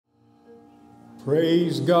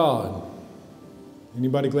Praise God.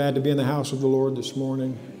 Anybody glad to be in the house of the Lord this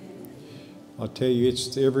morning? I'll tell you,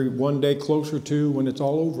 it's every one day closer to when it's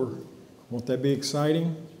all over. Won't that be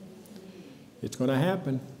exciting? It's going to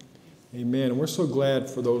happen. Amen. And we're so glad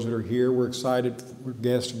for those that are here. We're excited. We're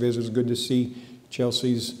guest visitors. Good to see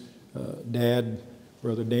Chelsea's dad,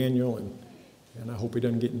 Brother Daniel, and I hope he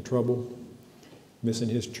doesn't get in trouble missing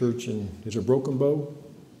his church. And is it Broken Bow?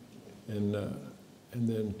 And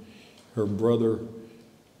then her brother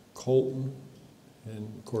Colton,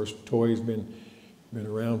 and of course Toy's been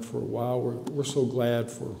around for a while. We're so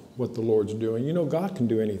glad for what the Lord's doing. You know, God can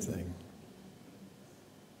do anything.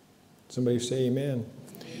 Somebody say amen.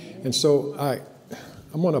 And so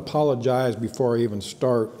I'm going to apologize before I even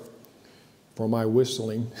start for my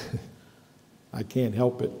whistling. I can't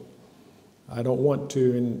help it. I don't want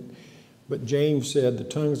to. But James said the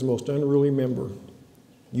tongue is the most unruly member.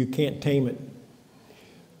 You can't tame it.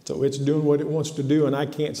 So it's doing what it wants to do, and I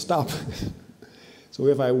can't stop it. So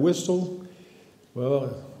if I whistle, well,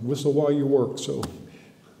 whistle while you work. So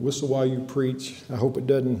whistle while you preach. I hope it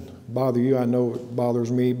doesn't bother you. I know it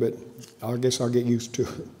bothers me, but I guess I'll get used to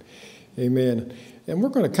it. Amen. And we're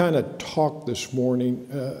going to kind of talk this morning.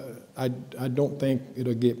 I don't think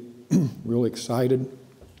it'll get real excited.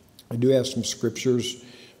 I do have some scriptures.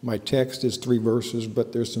 My text is 3 verses,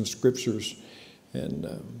 but there's some scriptures. And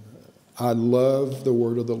I love the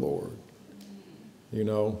word of the Lord. You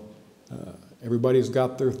know, everybody's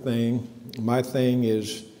got their thing. My thing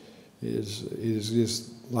is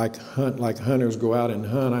just like hunters go out and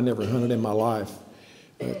hunt. I never hunted in my life.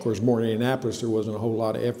 Of course, born in Indianapolis, there wasn't a whole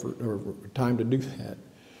lot of effort or time to do that.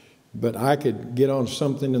 But I could get on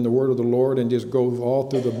something in the Word of the Lord and just go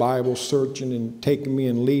all through the Bible, searching and taking me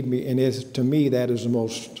and lead me. And to me, that is the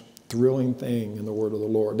most thrilling thing in the Word of the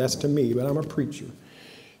Lord. That's to me, but I'm a preacher.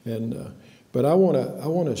 But I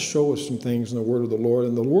want to show us some things in the Word of the Lord.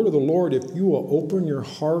 And the Word of the Lord, if you will open your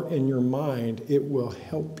heart and your mind, it will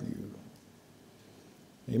help you.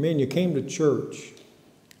 Amen. You came to church.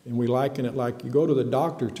 And we liken it like you go to the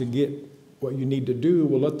doctor to get what you need to do.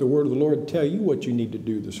 Well, let the word of the Lord tell you what you need to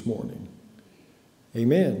do this morning.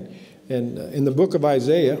 Amen. And in the book of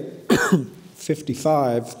Isaiah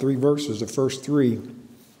 55, 3 verses, the first 3, it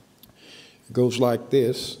goes like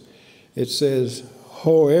this. It says,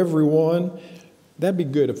 "Ho, everyone." That'd be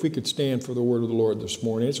good if we could stand for the word of the Lord this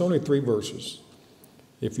morning. It's only 3 verses.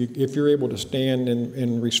 If you're able to stand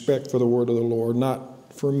in respect for the word of the Lord,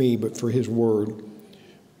 not for me, but for his word.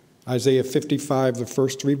 Isaiah 55, the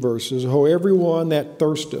first 3 verses. "Ho, everyone that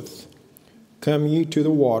thirsteth, come ye to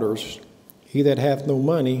the waters. He that hath no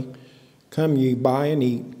money, come ye, buy and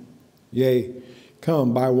eat. Yea,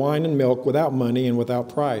 come, buy wine and milk without money and without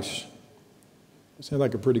price." Sounds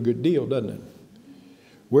like a pretty good deal, doesn't it?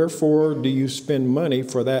 "Wherefore do you spend money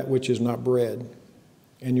for that which is not bread,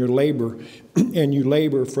 and you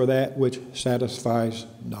labor for that which satisfies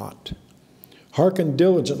not? Hearken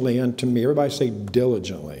diligently unto me." Everybody say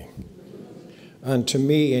diligently. "Unto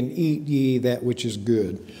me, and eat ye that which is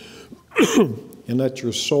good. And let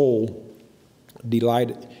your soul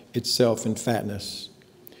delight itself in fatness.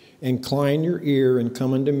 Incline your ear and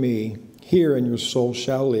come unto me. Hear, and your soul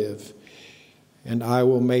shall live. And I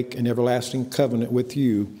will make an everlasting covenant with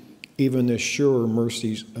you, even the sure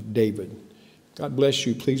mercies of David." God bless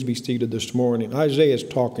you. Please be seated this morning. Isaiah is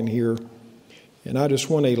talking here. And I just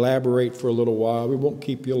want to elaborate for a little while. We won't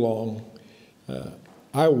keep you long.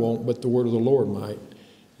 I won't, but the word of the Lord might.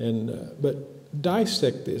 But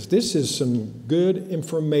dissect this. This is some good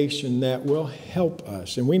information that will help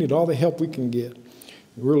us. And we need all the help we can get.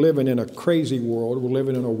 We're living in a crazy world. We're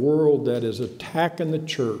living in a world that is attacking the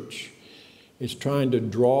church. It's trying to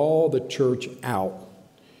draw the church out.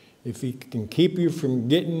 If he can keep you from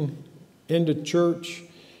getting into church,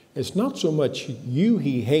 it's not so much you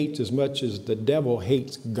he hates as much as the devil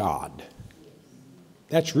hates God.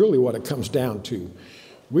 That's really what it comes down to.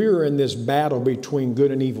 We're in this battle between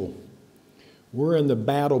good and evil. We're in the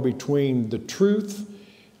battle between the truth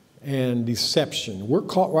and deception. We're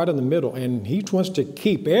caught right in the middle, and he wants to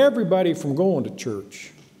keep everybody from going to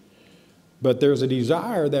church. But there's a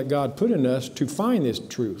desire that God put in us to find this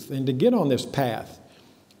truth and to get on this path.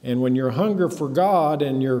 And when your hunger for God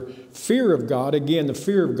and your fear of God, again, the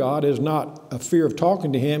fear of God is not a fear of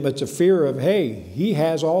talking to him. It's a fear of, hey, he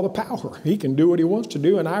has all the power. He can do what he wants to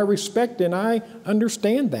do, and I respect and I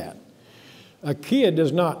understand that. A kid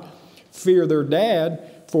does not fear their dad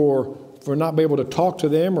for not being able to talk to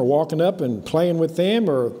them or walking up and playing with them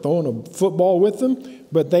or throwing a football with them,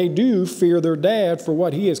 but they do fear their dad for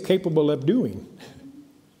what he is capable of doing.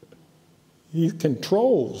 He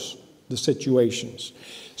controls the situations.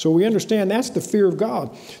 So we understand that's the fear of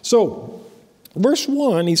God. So Verse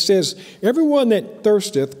 1, he says, everyone that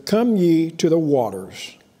thirsteth, come ye to the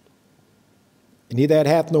waters. And he that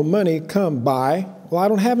hath no money, come buy. Well, I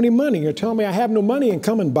don't have any money. You're telling me I have no money and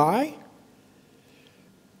come and buy? It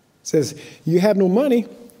says, you have no money,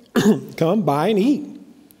 come buy and eat.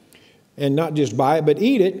 And not just buy it, but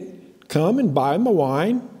eat it. Come and buy the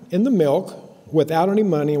wine and the milk without any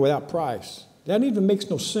money and without price. That even makes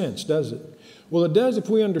no sense, does it? Well, it does if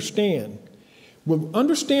we understand. Well,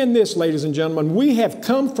 understand this, ladies and gentlemen. We have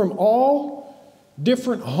come from all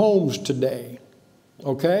different homes today,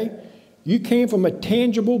 okay? You came from a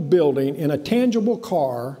tangible building in a tangible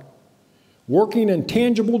car, working in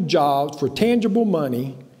tangible jobs for tangible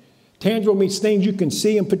money. Tangible means things you can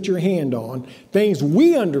see and put your hand on, things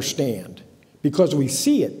we understand because we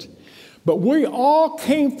see it. But we all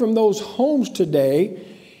came from those homes today,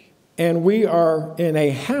 and we are in a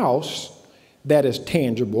house that is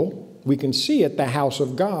tangible. We can see it, the house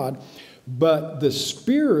of God, but the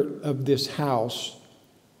spirit of this house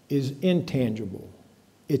is intangible.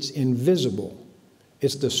 It's invisible.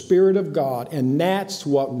 It's the Spirit of God, and that's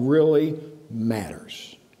what really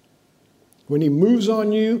matters. When He moves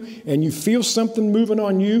on you and you feel something moving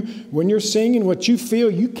on you, when you're singing, what you feel,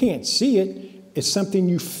 you can't see it. It's something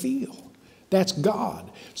you feel. That's God.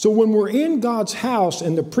 So when we're in God's house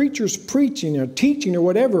and the preacher's preaching or teaching or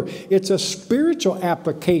whatever, it's a spiritual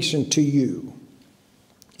application to you.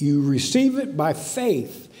 You receive it by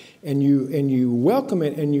faith, and you welcome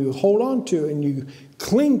it, and you hold on to it, and you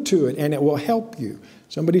cling to it, and it will help you.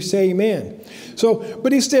 Somebody say amen. So,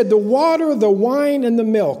 but he said the water, the wine, and the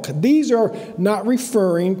milk, these are not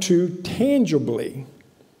referring to tangibly,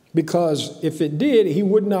 because if it did, he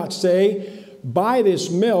would not say, buy this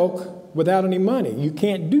milk without any money. You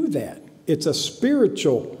can't do that. It's a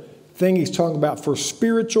spiritual thing he's talking about, for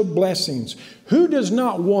spiritual blessings. Who does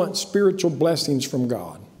not want spiritual blessings from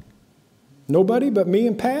God? Nobody but me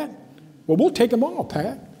and Pat? Well, we'll take them all,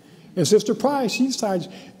 Pat. And Sister Price, she decides,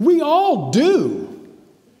 we all do.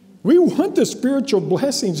 We want the spiritual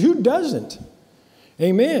blessings. Who doesn't?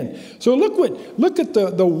 Amen. So look at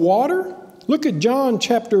the water. Look at John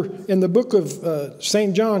in the book of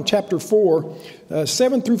St. John chapter 4,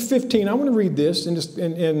 7 through 15. I want to read this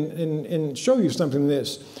and show you something in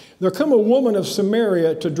this. There come a woman of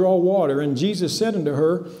Samaria to draw water, and Jesus said unto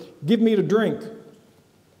her, give me to drink.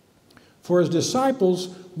 For his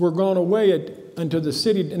disciples were gone away unto the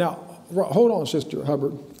city. Now, hold on, Sister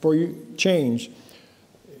Hubbard, before you change.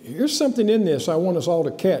 Here's something in this I want us all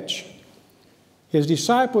to catch. His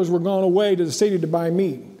disciples were gone away to the city to buy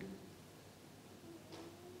meat.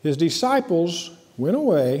 His disciples went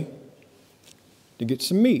away to get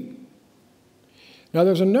some meat. Now,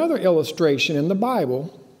 there's another illustration in the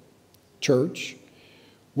Bible, church,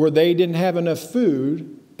 where they didn't have enough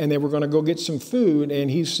food and they were going to go get some food, and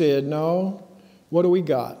he said, no, what do we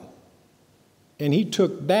got? And he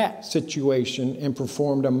took that situation and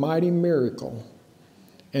performed a mighty miracle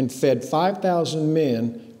and fed 5,000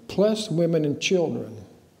 men plus women and children.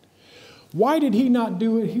 Why did he not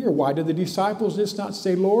do it here? Why did the disciples just not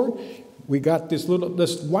say, Lord, we got this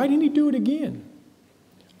why didn't he do it again?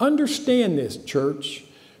 Understand this, church.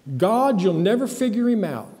 God, you'll never figure him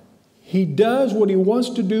out. He does what he wants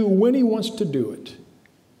to do when he wants to do it.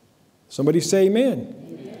 Somebody say amen.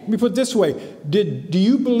 Let me put it this way. Do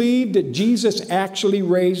you believe that Jesus actually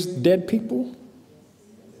raised dead people?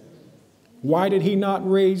 Why did he not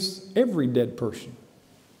raise every dead person?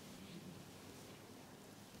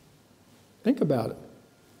 Think about it.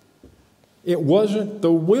 It wasn't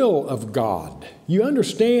the will of God. You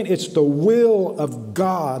understand? It's the will of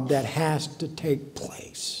God that has to take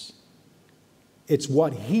place. It's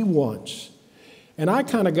what he wants. And I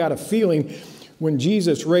kind of got a feeling when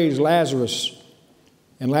Jesus raised Lazarus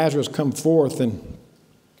and Lazarus come forth,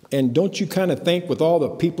 and don't you kind of think with all the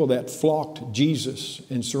people that flocked Jesus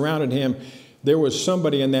and surrounded him, there was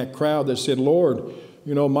somebody in that crowd that said, Lord,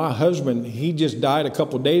 you know, my husband, he just died a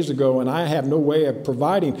couple days ago and I have no way of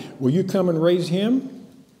providing. Will you come and raise him?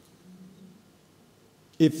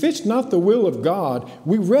 If it's not the will of God,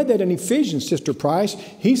 we read that in Ephesians, Sister Price.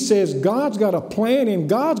 He says God's got a plan and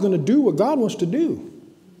God's going to do what God wants to do.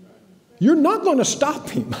 You're not going to stop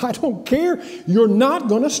him. I don't care. You're not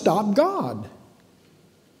going to stop God.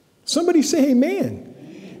 Somebody say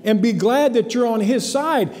amen. And be glad that you're on his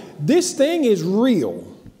side. This thing is real.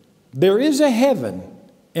 There is a heaven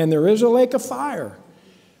and there is a lake of fire.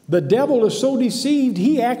 The devil is so deceived,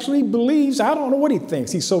 he actually believes, I don't know what he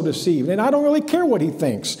thinks, he's so deceived. And I don't really care what he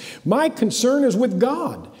thinks. My concern is with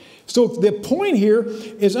God. So the point here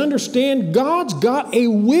is understand God's got a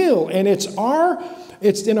will, and it's our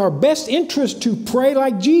it's in our best interest to pray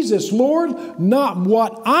like Jesus. Lord, not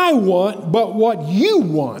what I want, but what you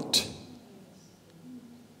want.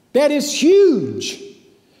 That is huge.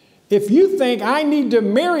 If you think I need to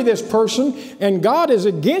marry this person and God is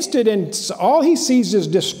against it and all he sees is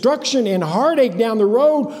destruction and heartache down the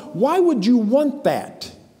road, why would you want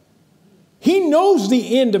that? He knows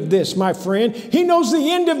the end of this, my friend. He knows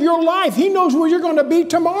the end of your life. He knows where you're going to be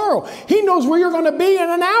tomorrow. He knows where you're going to be in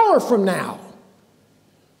an hour from now.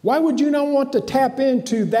 Why would you not want to tap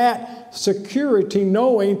into that security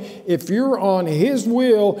knowing if you're on his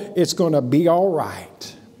will, it's going to be all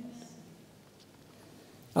right?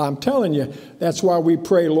 I'm telling you, that's why we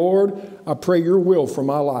pray, Lord, I pray your will for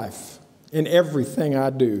my life in everything I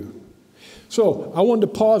do. So I wanted to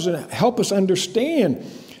pause and help us understand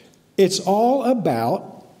it's all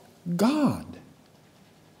about God.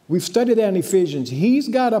 We've studied that in Ephesians. He's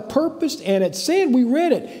got a purpose, and it said, we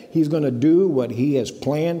read it, he's going to do what he has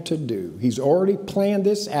planned to do. He's already planned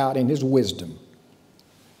this out in his wisdom.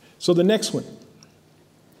 So the next one.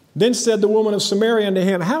 Then said the woman of Samaria unto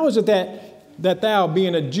him, how is it that thou,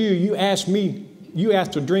 being a Jew, you ask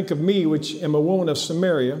to drink of me, which am a woman of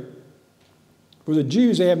Samaria? For the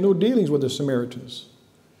Jews, they have no dealings with the Samaritans.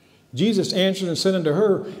 Jesus answered and said unto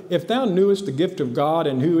her, if thou knewest the gift of God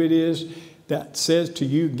and who it is that says to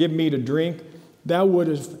you, give me to drink, thou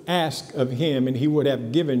wouldst ask of him, and he would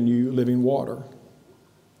have given you living water.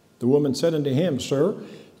 The woman said unto him, Sir,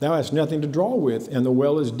 thou hast nothing to draw with, and the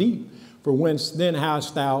well is deep. For whence then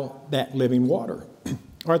hast thou that living water?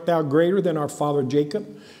 Art thou greater than our father Jacob,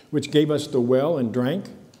 which gave us the well and drank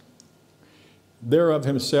thereof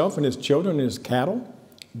himself and his children and his cattle?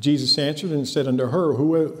 Jesus answered and said unto her,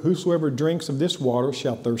 whosoever drinks of this water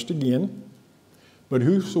shall thirst again. But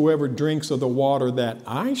whosoever drinks of the water that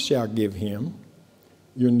I shall give him,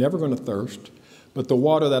 you're never going to thirst. But the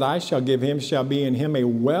water that I shall give him shall be in him a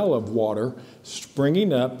well of water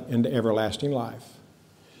springing up into everlasting life.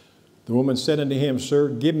 The woman said unto him, Sir,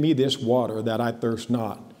 give me this water that I thirst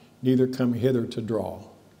not, neither come hither to draw.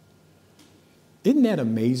 Isn't that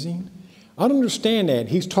amazing? I don't understand that.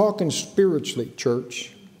 He's talking spiritually,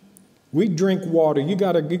 church. We drink water. You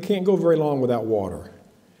can't go very long without water.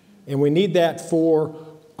 And we need that for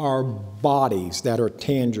our bodies that are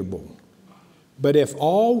tangible. But if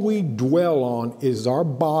all we dwell on is our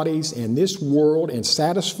bodies and this world and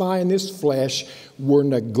satisfying this flesh, we're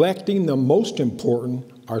neglecting the most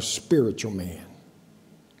important, our spiritual man.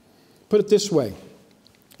 Put it this way.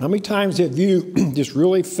 How many times have you just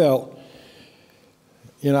really felt,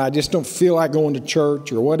 I just don't feel like going to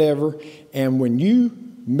church or whatever, and when you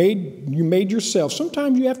made yourself,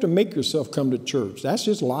 sometimes you have to make yourself come to church. That's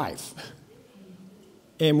just life.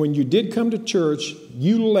 And when you did come to church,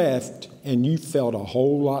 you left and you felt a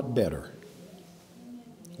whole lot better.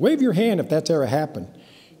 Wave your hand if that's ever happened.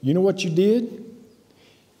 You know what you did?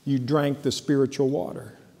 You drank the spiritual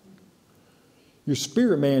water. Your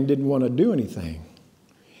spirit man didn't want to do anything.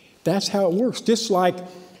 That's how it works. Just like,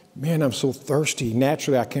 man, I'm so thirsty.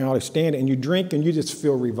 Naturally, I can't hardly stand it. And you drink and you just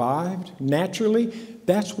feel revived. Naturally,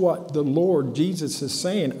 that's what the Lord Jesus is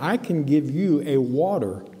saying. I can give you a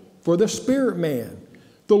water for the spirit man.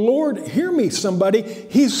 The Lord, hear me, somebody,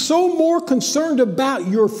 he's so more concerned about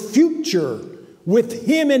your future with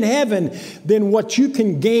him in heaven than what you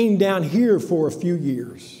can gain down here for a few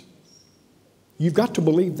years. You've got to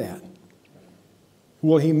believe that.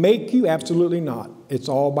 Will he make you? Absolutely not. It's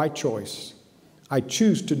all by choice. I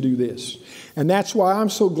choose to do this. And that's why I'm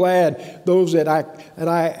so glad those that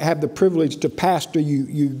I have the privilege to pastor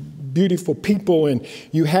you beautiful people, and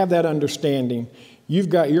you have that understanding. You've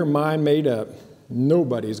got your mind made up.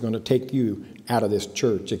 Nobody's going to take you out of this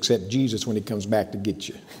church except Jesus when he comes back to get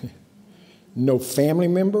you. No family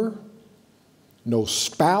member, no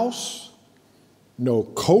spouse, no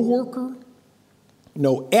coworker,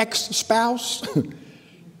 no ex-spouse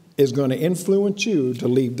is going to influence you to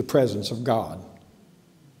leave the presence of God.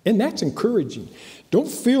 And that's encouraging. Don't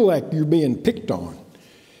feel like you're being picked on.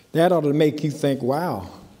 That ought to make you think, wow,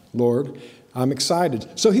 Lord, I'm excited.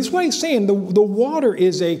 So here's what he's saying. The water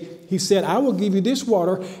is he said, I will give you this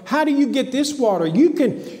water. How do you get this water?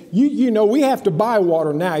 We have to buy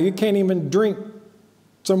water now. You can't even drink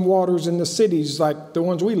some waters in the cities like the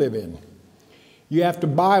ones we live in. You have to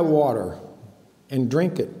buy water and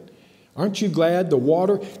drink it. Aren't you glad the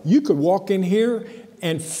water, you could walk in here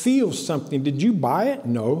and feel something. Did you buy it?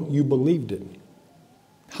 No, you believed it.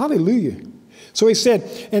 Hallelujah. So he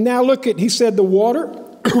said, and now he said the water,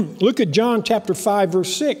 look at John chapter 5,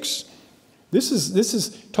 verse 6. This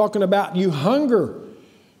is talking about you hunger,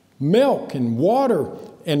 milk and water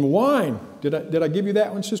and wine. Did I give you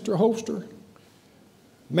that one, Sister Holster?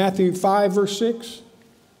 Matthew 5, verse 6.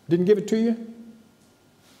 Didn't give it to you?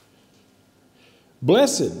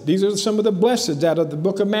 Blessed, these are some of the blesseds out of the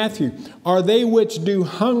book of Matthew, are they which do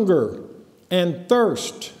hunger and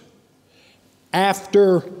thirst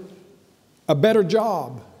after a better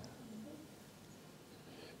job.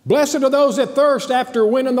 Blessed are those that thirst after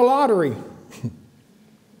winning the lottery.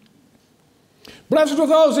 Blessed are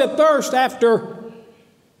those that thirst after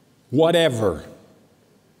whatever.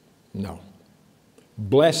 No.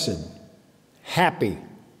 Blessed, happy,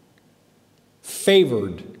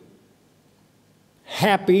 favored.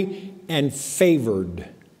 Happy and favored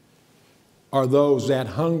are those that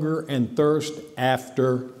hunger and thirst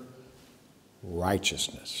after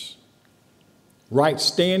righteousness. Right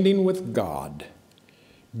standing with God.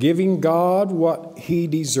 Giving God what He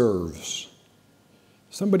deserves.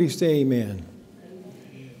 Somebody say amen.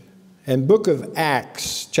 And book of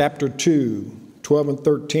Acts, chapter 2, 12 and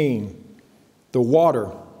 13. The water,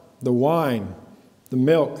 the wine, the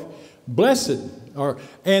milk. Blessed are,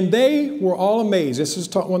 and they were all amazed. This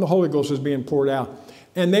is when the Holy Ghost was being poured out.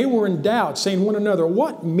 And they were in doubt, saying to one another,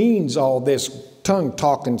 what means all this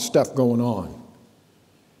tongue-talking stuff going on?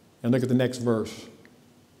 And look at the next verse.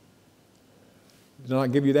 Did I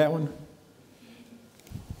not give you that one?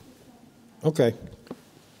 Okay.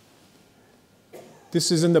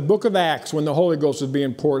 This is in the book of Acts when the Holy Ghost was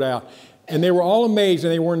being poured out. And they were all amazed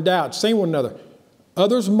and they were in doubt, saying to one another.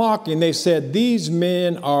 Others mocking, they said, these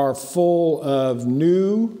men are full of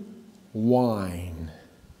new wine.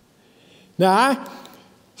 Now,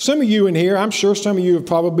 some of you in here, I'm sure some of you have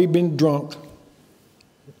probably been drunk.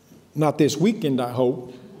 Not this weekend, I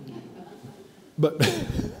hope. But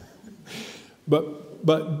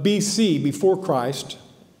BC, before Christ.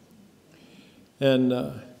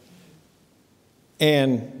 And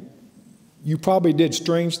you probably did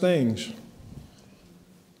strange things.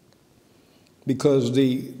 Because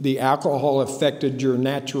the alcohol affected your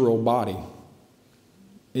natural body.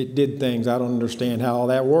 It did things. I don't understand how all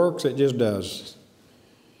that works. It just does.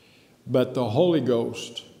 But the Holy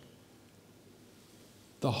Ghost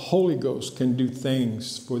can do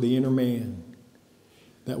things for the inner man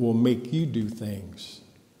that will make you do things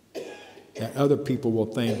that other people will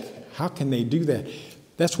think, how can they do that?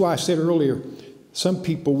 That's why I said earlier, some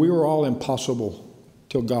people, we were all impossible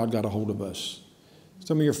till God got a hold of us.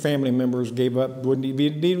 Some of your family members gave up, didn't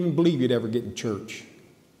even believe you'd ever get in church.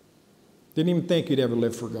 Didn't even think you'd ever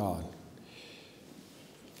live for God.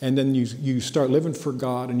 And then you start living for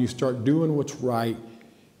God and you start doing what's right,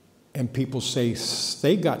 and people say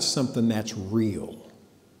they got something that's real.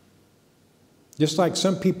 Just like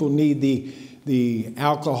some people need the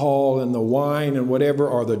alcohol and the wine and whatever,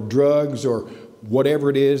 or the drugs or whatever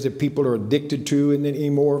it is that people are addicted to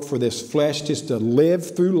anymore for this flesh just to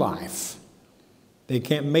live through life. They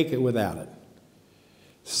can't make it without it.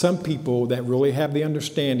 Some people that really have the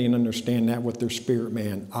understand that with their spirit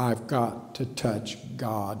man. I've got to touch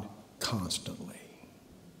God constantly.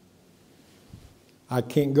 I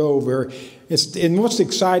can't go and what's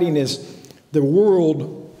exciting is the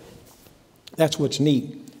world, that's what's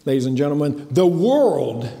neat, ladies and gentlemen. The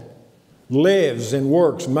world lives and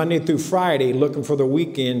works Monday through Friday looking for the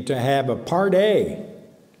weekend to have a party.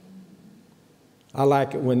 I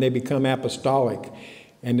like it when they become apostolic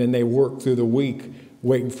and then they work through the week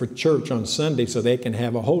waiting for church on Sunday so they can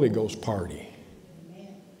have a Holy Ghost party.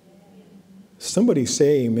 Somebody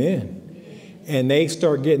say amen. And they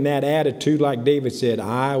start getting that attitude like David said,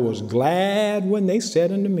 I was glad when they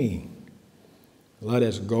said unto me, let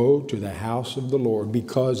us go to the house of the Lord,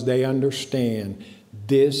 because they understand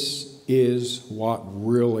this is what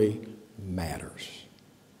really matters.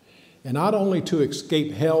 And not only to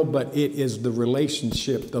escape hell, but it is the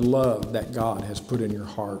relationship, the love that God has put in your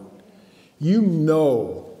heart. You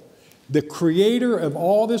know, the creator of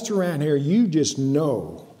all this around here, you just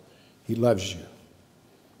know He loves you.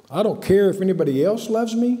 I don't care if anybody else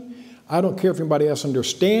loves me. I don't care if anybody else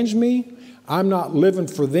understands me. I'm not living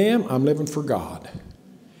for them. I'm living for God.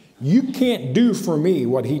 You can't do for me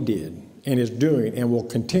what He did and is doing and will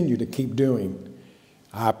continue to keep doing.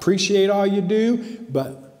 I appreciate all you do,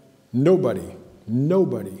 but nobody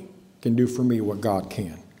can do for me what God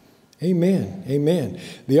can. Amen. Amen.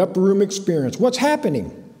 The upper room experience. What's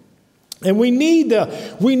happening? And we need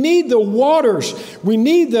the waters. We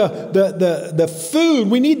need the food.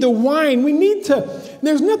 We need the wine.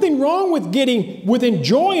 There's nothing wrong with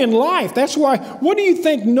enjoying life. That's why, what do you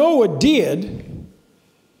think Noah did?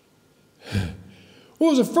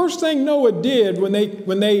 What was the first thing Noah did when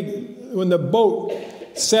the boat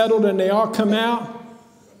settled and they all come out?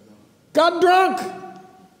 Got drunk.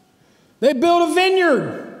 They built a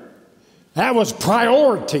vineyard. That was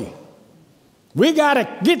priority. We got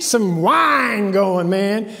to get some wine going,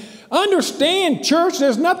 man. Understand, church,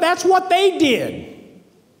 that's what they did.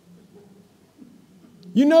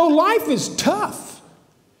 You know, life is tough.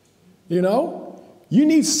 You know, you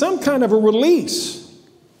need some kind of a release.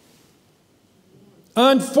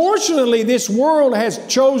 Unfortunately, this world has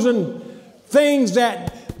chosen things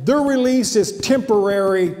that their release is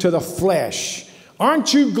temporary to the flesh.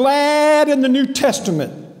 Aren't you glad in the New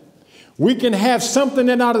Testament we can have something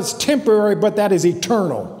that not is temporary, but that is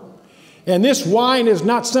eternal? And this wine is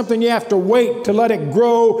not something you have to wait to let it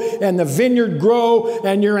grow and the vineyard grow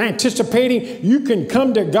and you're anticipating. You can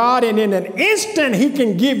come to God and in an instant He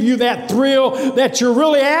can give you that thrill that you're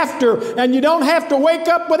really after, and you don't have to wake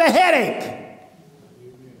up with a headache.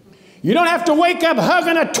 You don't have to wake up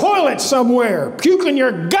hugging a toilet somewhere, puking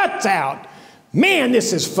your guts out. Man,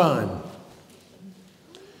 this is fun.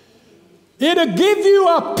 It'll give you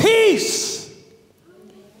a peace.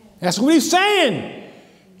 That's what He's saying.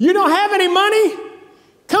 You don't have any money?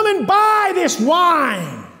 Come and buy this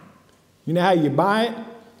wine. You know how you buy it?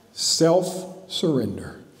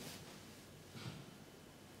 Self-surrender.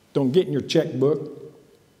 Don't get in your checkbook.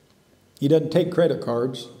 He doesn't take credit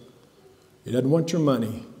cards. He doesn't want your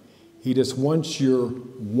money. He just wants your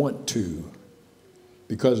want to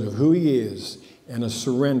because of who He is, and a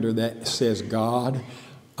surrender that says, God,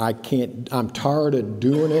 I'm tired of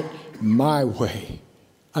doing it my way.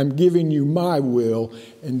 I'm giving you my will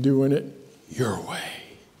and doing it your way.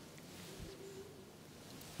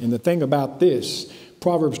 And the thing about this,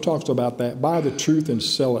 Proverbs talks about that. Buy the truth and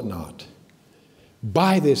sell it not.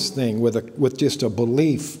 Buy this thing with just a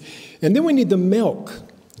belief. And then we need the milk.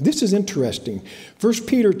 This is interesting. 1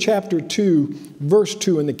 Peter chapter 2, verse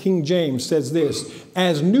 2 in the King James says this: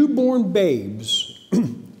 as newborn babes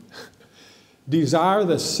desire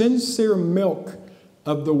the sincere milk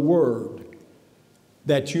of the word,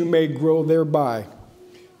 that you may grow thereby.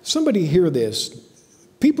 Somebody hear this.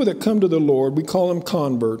 People that come to the Lord, we call them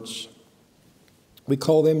converts. We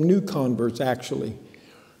call them new converts, actually.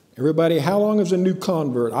 Everybody, how long is a new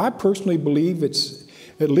convert? I personally believe it's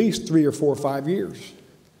at least 3 or 4 or 5 years.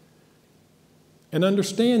 And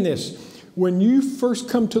understand this. When you first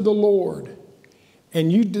come to the Lord,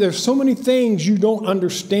 and there's so many things you don't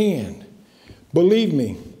understand. Believe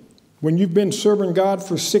me, when you've been serving God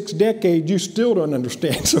for 6 decades, you still don't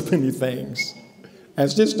understand so many things.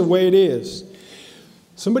 That's just the way it is.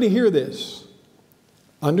 Somebody hear this.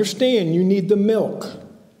 Understand you need the milk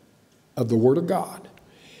of the Word of God.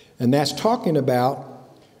 And that's talking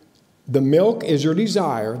about the milk is your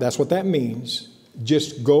desire. That's what that means.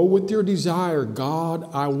 Just go with your desire.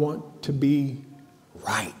 God, I want to be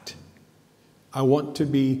right. I want to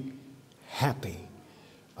be happy.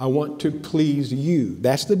 I want to please you.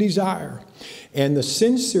 That's the desire. And the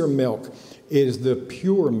sincere milk is the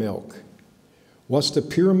pure milk. What's the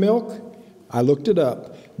pure milk? I looked it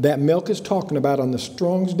up. That milk is talking about, on the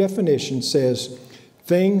Strong's definition, says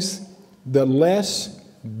things, the less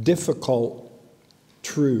difficult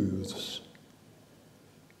truths.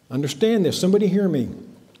 Understand this. Somebody hear me.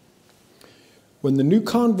 When the new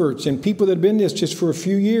converts and people that have been this just for a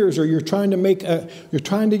few years, or you're trying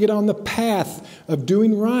to get on the path of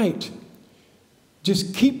doing right,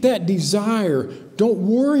 just keep that desire. Don't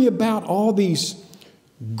worry about all these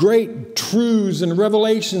great truths and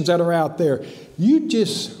revelations that are out there. You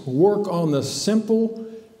just work on the simple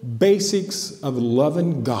basics of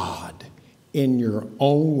loving God in your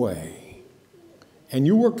own way. And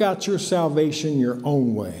you work out your salvation your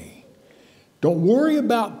own way. Don't worry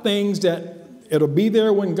about things that it'll be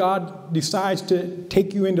there when God decides to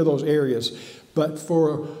take you into those areas. But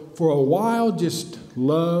for a while, just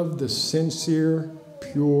love the sincere,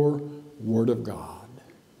 pure Word of God.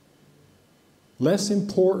 Less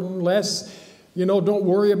important, don't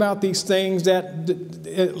worry about these things.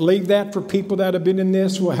 Leave that for people that have been in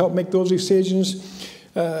this, will help make those decisions.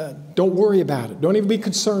 Don't worry about it. Don't even be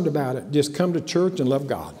concerned about it. Just come to church and love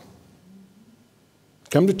God.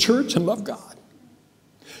 Come to church and love God.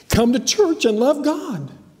 Come to church and love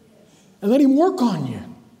God. And let Him work on you.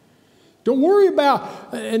 Don't worry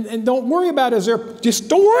about, and don't worry about just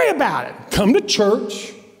don't worry about it. Come to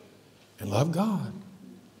church and love God.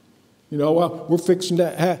 We're fixing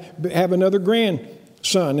to have another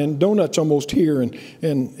grandson, and Donut's almost here,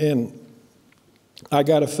 and I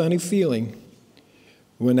got a funny feeling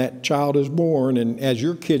when that child is born, and as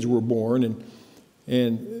your kids were born,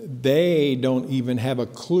 and they don't even have a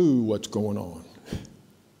clue what's going on.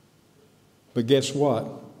 But guess what?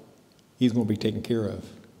 He's going to be taken care of.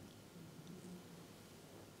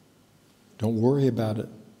 Don't worry about it.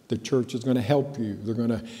 The church is going to help you. They're going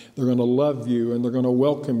to love you, and they're going to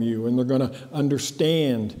welcome you, and they're going to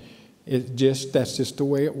understand. That's just the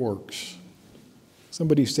way it works.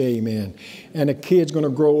 Somebody say amen. And a kid's going to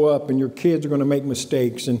grow up, and your kids are going to make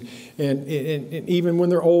mistakes. And even when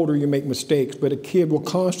they're older, you make mistakes. But a kid will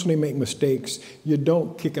constantly make mistakes. You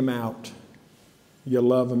don't kick them out. You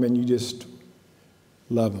love them, and you just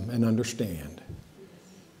love them and understand.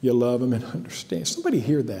 You love them and understand. Somebody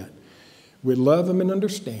hear that. We love them and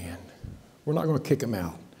understand. We're not going to kick them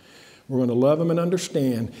out. We're going to love them and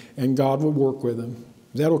understand, and God will work with them.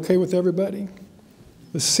 Is that okay with everybody?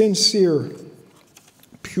 The sincere,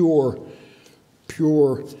 pure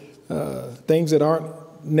things that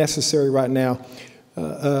aren't necessary right now.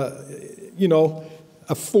 You know,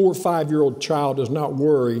 a 4 or 5-year-old child does not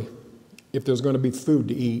worry if there's going to be food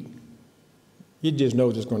to eat. He just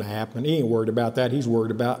knows it's going to happen. He ain't worried about that. He's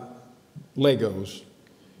worried about Legos.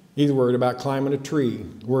 He's worried about climbing a tree.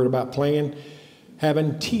 Worried about playing,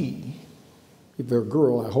 having tea. If they're a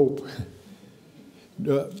girl, I hope.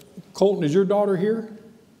 Colton, is your daughter here?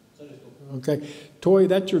 Okay. Toy,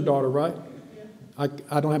 that's your daughter, right? I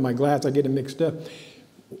don't have my glasses. I get them mixed up.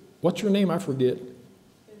 What's your name? I forget.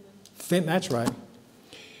 Finley. That's right.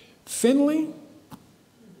 Finley,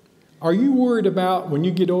 are you worried about when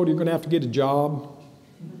you get older you're going to have to get a job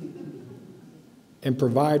and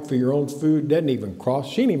provide for your own food? Doesn't even cross.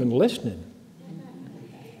 She ain't even listening.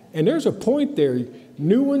 And there's a point there.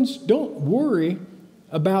 New ones, don't worry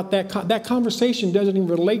about that. That conversation doesn't even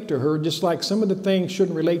relate to her, just like some of the things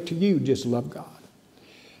shouldn't relate to you. Just love God.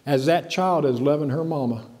 As that child is loving her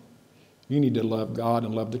mama, you need to love God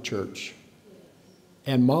and love the church.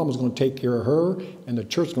 And mama's going to take care of her, and the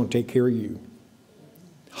church is going to take care of you.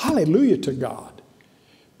 Hallelujah to God.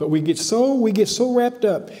 But we get so wrapped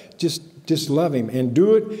up. Just love him and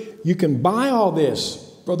do it. You can buy all this.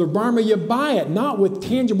 Brother Barma, you buy it, not with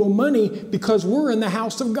tangible money, because we're in the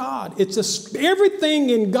house of God.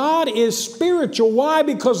 Everything in God is spiritual. Why?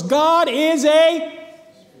 Because God is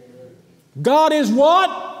God is what?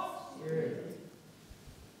 Spirit.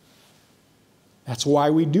 That's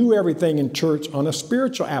why we do everything in church on a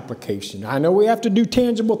spiritual application. I know we have to do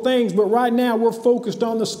tangible things, but right now we're focused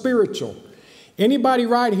on the spiritual. Anybody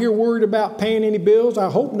right here worried about paying any bills? I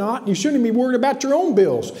hope not. You shouldn't be worried about your own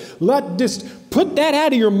bills. Just put that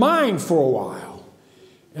out of your mind for a while.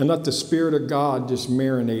 And let the Spirit of God just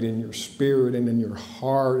marinate in your spirit and in your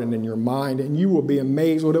heart and in your mind. And you will be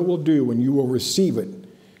amazed what it will do when you will receive it.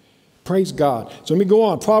 Praise God. So let me go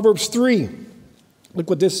on. Proverbs 3. Look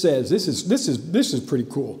what this says. This is pretty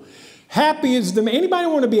cool. Happy is the man. Anybody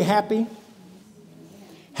want to be happy?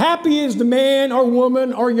 Happy is the man or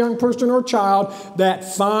woman or young person or child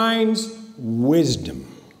that finds wisdom,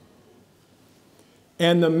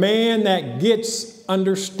 and the man that gets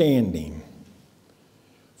understanding.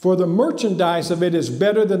 For the merchandise of it is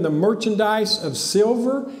better than the merchandise of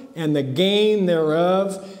silver, and the gain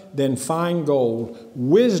thereof than fine gold.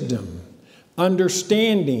 Wisdom,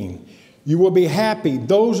 understanding, you will be happy.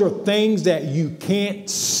 Those are things that you can't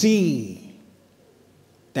see.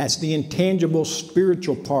 That's the intangible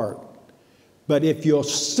spiritual part. But if you'll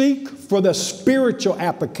seek for the spiritual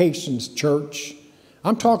applications, church,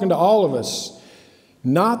 I'm talking to all of us,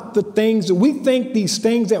 not the things that we think these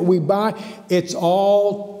things that we buy, it's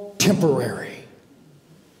all temporary.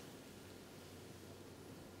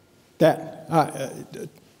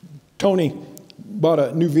 Tony bought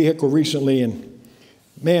a new vehicle recently, and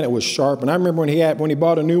man, it was sharp. And I remember when he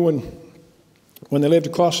bought a new one, when they lived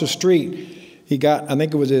across the street, he got, I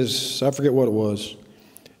think it was his, I forget what it was.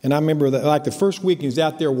 And I remember that, like the first week he was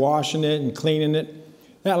out there washing it and cleaning it.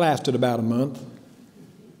 That lasted about a month.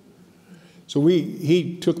 So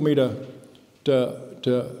he took me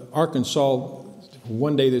to Arkansas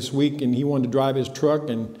one day this week, and he wanted to drive his truck.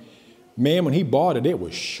 And man, when he bought it, it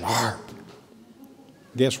was sharp.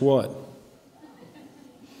 Guess what?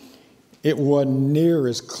 It wasn't near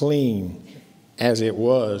as clean as it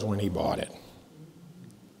was when he bought it.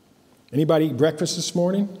 Anybody eat breakfast this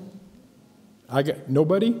morning?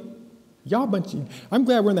 Nobody? I'm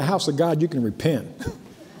glad we're in the house of God. You can repent.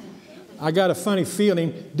 I got a funny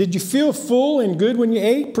feeling. Did you feel full and good when you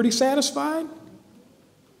ate? Pretty satisfied?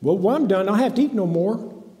 Well, I'm done. I don't have to eat no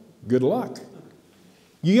more. Good luck.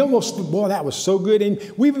 You almost, boy, that was so good. And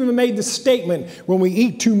we've even made the statement when we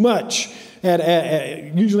eat too much,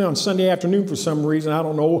 usually on Sunday afternoon for some reason, I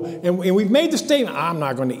don't know. And we've made the statement, I'm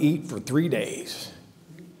not going to eat for 3 days.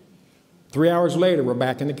 3 hours later, we're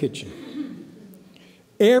back in the kitchen.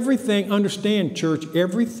 Everything, understand, church,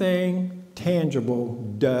 everything tangible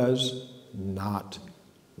does not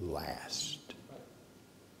last.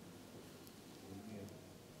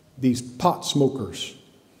 These pot smokers,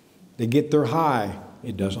 they get their high,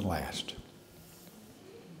 it doesn't last.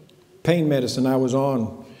 Pain medicine I was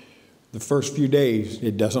on the first few days,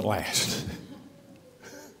 it doesn't last.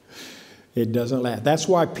 It doesn't last. That's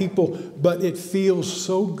why but it feels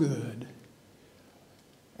so good.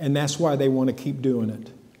 And that's why they want to keep doing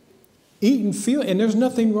it. Eat and feel, and there's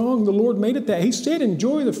nothing wrong. The Lord made it that. He said,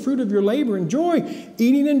 enjoy the fruit of your labor. Enjoy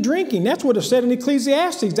eating and drinking. That's what it said in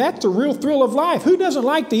Ecclesiastes. That's the real thrill of life. Who doesn't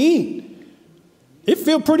like to eat? It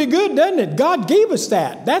feels pretty good, doesn't it? God gave us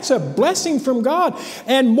that. That's a blessing from God.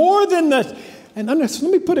 And more than let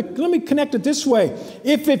me connect it this way.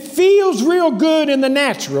 If it feels real good in the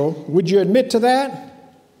natural, would you admit to that?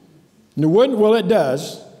 You wouldn't? Well, it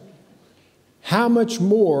does. How much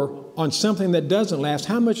more on something that doesn't last,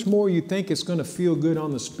 how much more you think it's going to feel good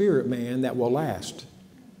on the spirit, man, that will last?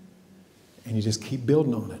 And you just keep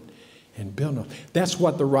building on it and building on it. That's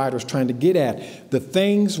what the writer's trying to get at. The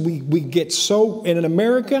things we get so, and in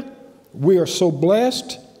America, we are so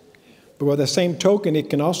blessed, but by the same token,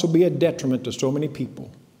 it can also be a detriment to so many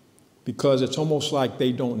people because it's almost like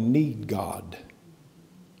they don't need God.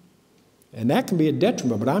 And that can be a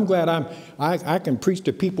detriment, but I'm glad I can preach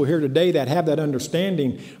to people here today that have that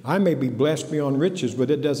understanding. I may be blessed beyond riches, but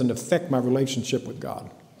it doesn't affect my relationship with God.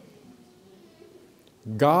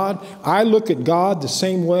 I look at God the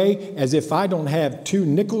same way as if I don't have 2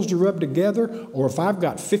 nickels to rub together, or if I've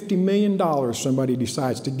got $50 million somebody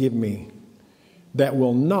decides to give me, that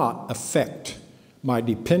will not affect my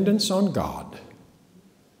dependence on God.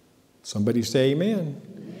 Somebody say amen.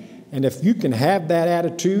 And if you can have that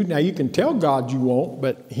attitude, now you can tell God you won't,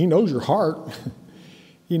 but He knows your heart.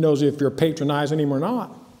 He knows if you're patronizing Him or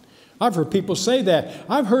not. I've heard people say that.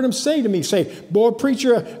 I've heard them say to me, boy,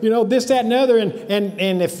 preacher, this, that, and the other,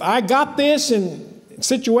 and if I got this in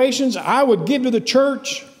situations, I would give to the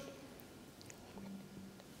church.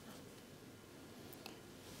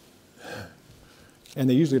 And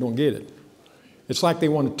they usually don't get it. It's like they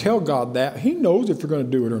want to tell God that. He knows if you're going to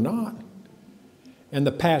do it or not. And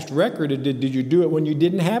the past record, did you do it when you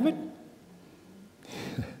didn't have it?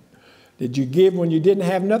 Did you give when you didn't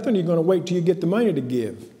have nothing? You're going to wait till you get the money to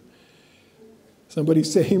give. Somebody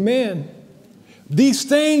say amen. These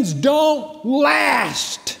things don't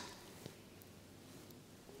last.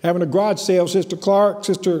 Having a garage sale, Sister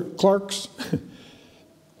Clark's,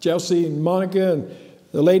 Chelsea and Monica and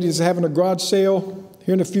the ladies are having a garage sale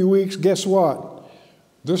here in a few weeks. Guess what?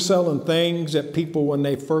 They're selling things that people, when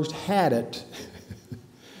they first had it,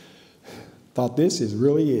 thought, this is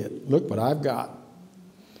really it. Look what I've got.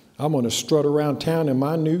 I'm going to strut around town in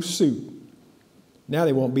my new suit. Now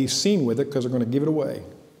they won't be seen with it because they're going to give it away.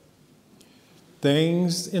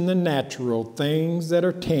 Things in the natural, things that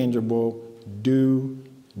are tangible, do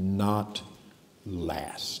not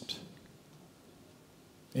last.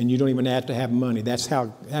 And you don't even have to have money. That's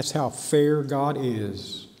how fair God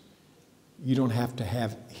is. You don't have to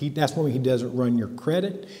have, that's why He doesn't run your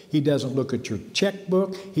credit. He doesn't look at your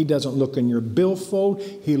checkbook. He doesn't look in your billfold.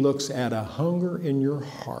 He looks at a hunger in your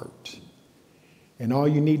heart. And all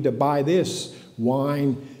you need to buy this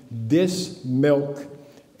wine, this milk,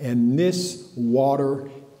 and this water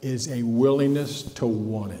is a willingness to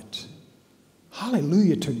want it.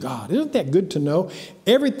 Hallelujah to God. Isn't that good to know?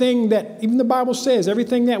 Everything that, even the Bible says,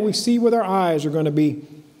 everything that we see with our eyes are going to be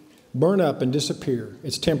burned up and disappear.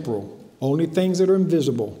 It's temporal. Only things that are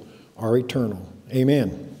invisible are eternal.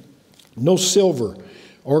 Amen. No silver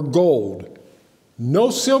or gold.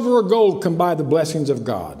 No silver or gold can buy the blessings of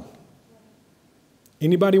God.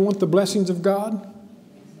 Anybody want the blessings of God?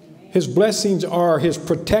 His blessings are His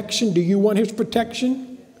protection. Do you want His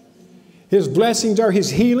protection? His blessings are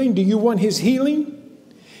His healing. Do you want His healing?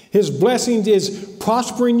 His blessings is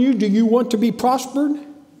prospering you. Do you want to be prospered?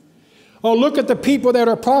 Oh, look at the people that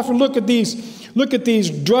are prospering. Look at these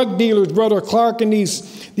drug dealers, Brother Clark, and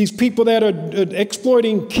these people that are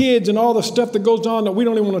exploiting kids and all the stuff that goes on that we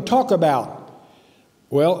don't even want to talk about.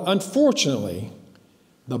 Well, unfortunately,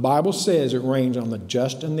 the Bible says it rains on the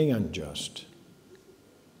just and the unjust.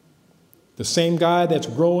 The same guy that's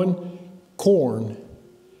growing corn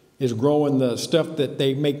is growing the stuff that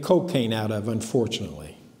they make cocaine out of,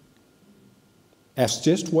 unfortunately. That's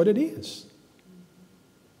just what it is.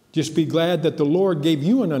 Just be glad that the Lord gave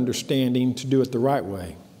you an understanding to do it the right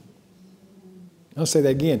way. I'll say that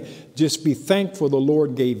again. Just be thankful the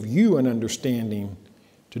Lord gave you an understanding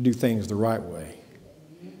to do things the right way.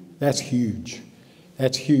 That's huge.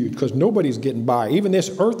 That's huge because nobody's getting by. Even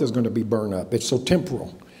this earth is going to be burned up. It's so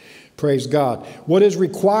temporal. Praise God. What is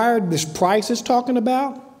required, this price is talking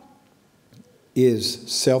about,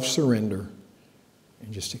 is self-surrender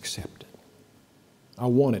and just accept it. I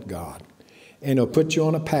want it, God. And He'll put you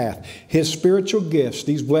on a path. His spiritual gifts,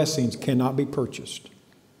 these blessings, cannot be purchased.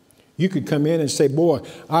 You could come in and say, boy,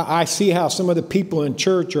 I see how some of the people in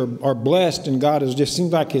church are blessed, and God has just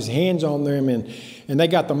seems like his hands on them, and they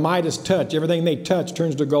got the Midas touch. Everything they touch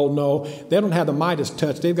turns to gold. No, they don't have the Midas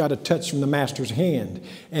touch. They've got a touch from the master's hand.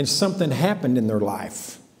 And something happened in their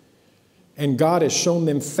life. And God has shown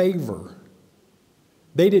them favor.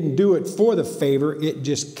 They didn't do it for the favor. It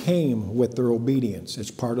just came with their obedience. It's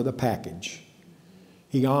part of the package.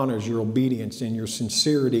 He honors your obedience and your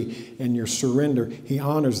sincerity and your surrender. He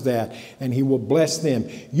honors that, and he will bless them.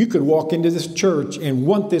 You could walk into this church and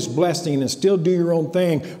want this blessing and still do your own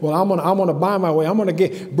thing. Well, I'm gonna buy my way. I'm gonna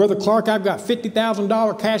get, Brother Clark, I've got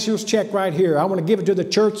 $50,000 cashier's check right here. I want to give it to the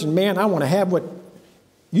church, and man, I want to have what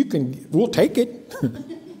you can. We'll take it.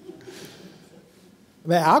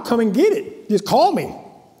 Man, I'll come and get it. Just call me.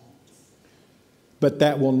 But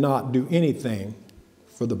that will not do anything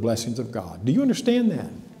for the blessings of God. Do you understand that?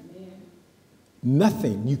 Amen.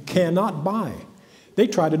 Nothing. You cannot buy. They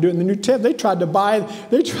tried to do it in the New Testament. They tried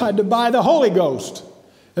to buy the Holy Ghost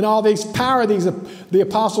and all these power the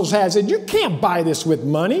apostles had. Said, you can't buy this with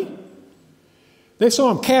money. They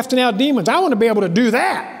saw him casting out demons. I want to be able to do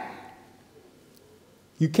that.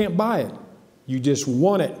 You can't buy it. You just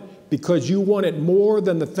want it because you want it more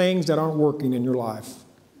than the things that aren't working in your life.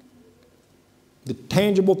 The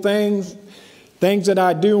tangible things that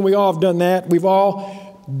I do, and we all have done that. We've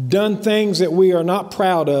all done things that we are not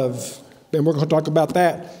proud of. And we're going to talk about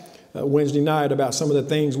that Wednesday night, about some of the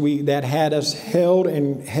things that had us held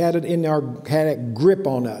and had a grip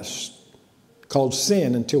on us, called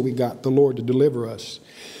sin, until we got the Lord to deliver us.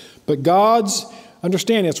 But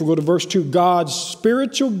understand this, we'll go to verse 2, God's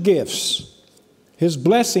spiritual gifts, his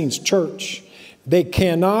blessings, church, they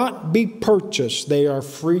cannot be purchased. They are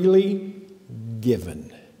freely given.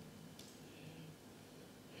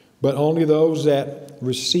 But only those that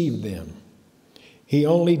receive them. He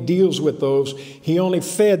only deals with those. He only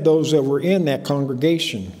fed those that were in that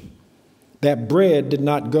congregation. That bread did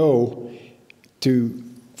not go to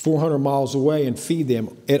 400 miles away and feed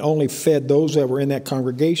them. It only fed those that were in that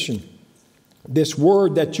congregation. This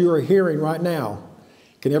word that you are hearing right now,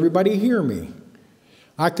 can everybody hear me?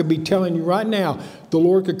 I could be telling you right now, the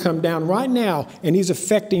Lord could come down right now, and he's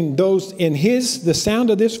affecting those in the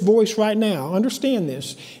sound of this voice right now. Understand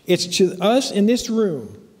this. It's to us in this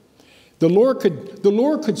room. The Lord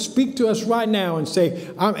could speak to us right now and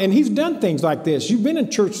say, and he's done things like this. You've been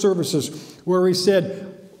in church services where he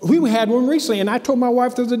said, we had one recently, and I told my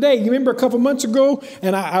wife the other day, you remember a couple months ago,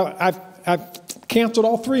 and I canceled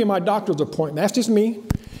all 3 of my doctor's appointments. That's just me,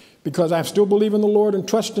 because I still believe in the Lord and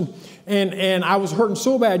trust him. And I was hurting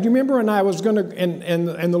so bad. You remember? And I was going to,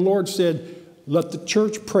 and the Lord said, let the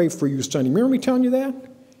church pray for you, Sonny. Remember me telling you that?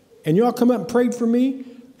 And you all come up and prayed for me?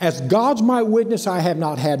 As God's my witness, I have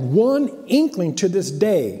not had one inkling to this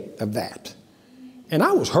day of that. And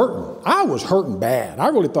I was hurting. I was hurting bad. I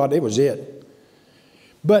really thought it was it.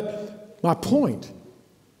 But my point,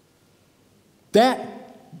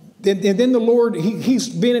 and then the Lord, he's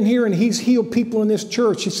been in here and he's healed people in this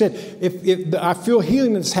church. He said, if I feel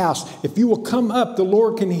healing in this house, if you will come up, the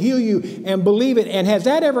Lord can heal you, and believe it. And has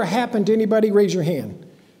that ever happened to anybody? Raise your hand.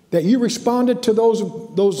 That you responded to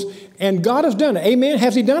those, and God has done it. Amen.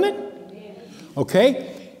 Has he done it? Amen.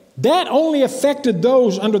 Okay. That only affected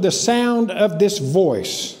those under the sound of this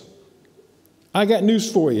voice. I got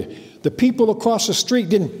news for you. The people across the street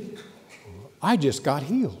didn't, I just got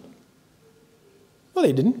healed. Well,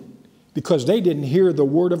 they didn't. Because they didn't hear the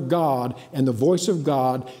word of God and the voice of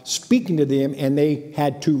God speaking to them, and they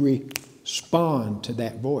had to respond to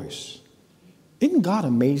that voice. Isn't God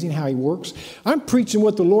amazing how he works? I'm preaching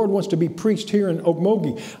what the Lord wants to be preached here in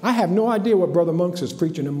Okmulgee. I have no idea what Brother Monks is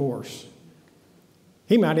preaching in Morris.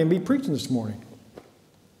 He might even be preaching this morning.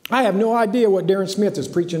 I have no idea what Darren Smith is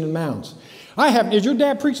preaching in Mounds. Is your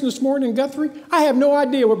dad preaching this morning in Guthrie? I have no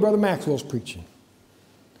idea what Brother Maxwell's preaching.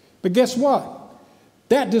 But guess what?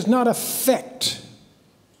 That does not affect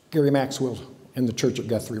Gary Maxwell and the church at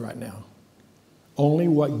Guthrie right now. Only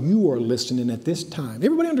what you are listening at this time.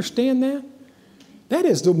 Everybody understand that? That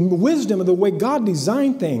is the wisdom of the way God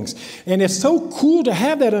designed things. And it's so cool to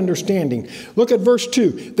have that understanding. Look at verse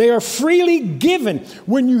 2. They are freely given.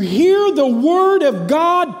 When you hear the word of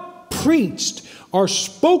God preached or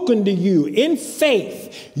spoken to you in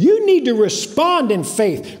faith, you need to respond in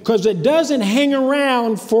faith, because it doesn't hang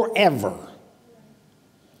around forever.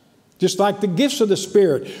 Just like the gifts of the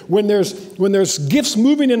Spirit. When there's gifts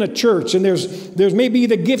moving in a church, and there's maybe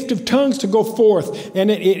the gift of tongues to go forth, and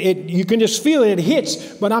you can just feel it hits.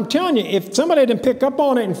 But I'm telling you, if somebody didn't pick up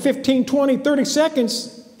on it in 15, 20, 30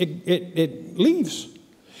 seconds, it leaves.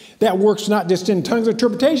 That works not just in tongues of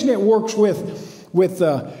interpretation. It works with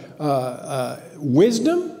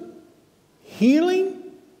wisdom.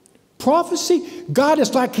 healing, prophecy. God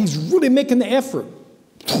is like he's really making the effort.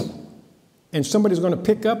 And somebody's going to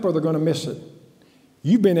pick up or they're going to miss it.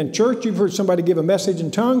 You've been in church, you've heard somebody give a message in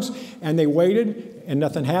tongues, and they waited and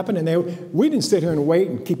nothing happened. And we didn't sit here and wait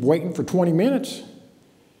and keep waiting for 20 minutes.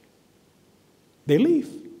 They leave.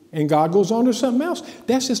 And God goes on to something else.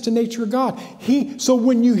 That's just the nature of God. So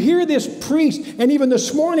when you hear this priest, and even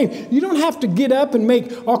this morning, you don't have to get up and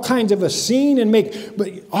make all kinds of a scene but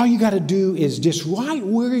all you got to do is just right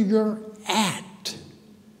where you're at,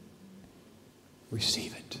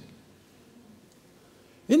 receive it.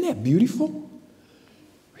 Isn't that beautiful?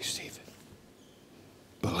 Receive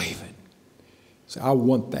it. Believe it. Say, I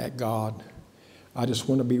want that, God. I just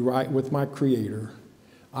want to be right with my Creator.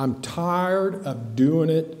 I'm tired of doing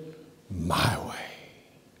it my way.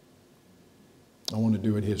 I want to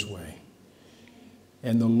do it His way.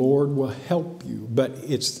 And the Lord will help you. But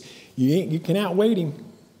you can outwait Him.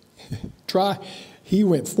 Try. He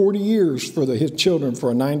went 40 years for his children for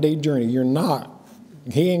a 9-day journey. You're not.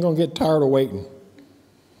 He ain't going to get tired of waiting.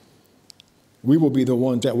 We will be the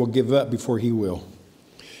ones that will give up before He will.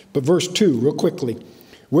 But verse 2, real quickly.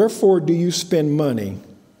 Wherefore do you spend money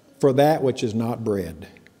for that which is not bread?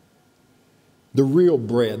 The real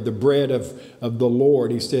bread, the bread of the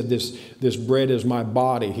Lord. He said, this bread is my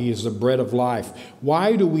body. He is the bread of life.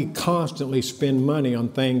 Why do we constantly spend money on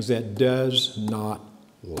things that does not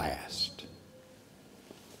last?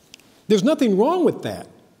 There's nothing wrong with that,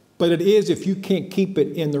 but it is if you can't keep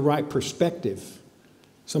it in the right perspective.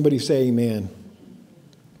 Somebody say amen.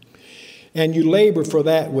 And you labor for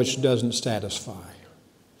that which doesn't satisfy.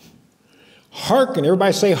 Hearken.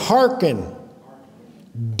 Everybody say hearken.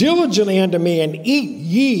 Diligently unto me, and eat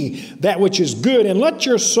ye that which is good, and let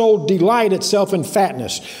your soul delight itself in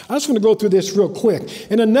fatness. I just want to go through this real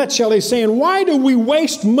quick. In a nutshell, he's saying, why do we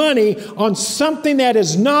waste money on something that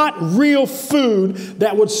is not real food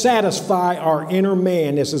that would satisfy our inner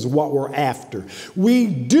man? This is what we're after. We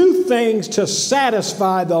do things to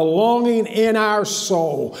satisfy the longing in our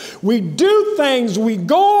soul. We do things, we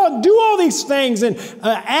go and do all these things, and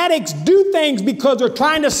addicts do things because they're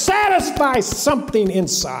trying to satisfy something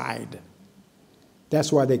inside.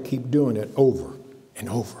 That's why they keep doing it over and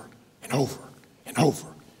over and over and over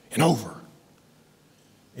and over.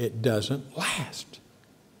 It doesn't last.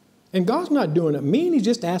 And God's not doing it mean. He's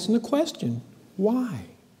just asking the question, why?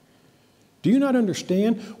 Do you not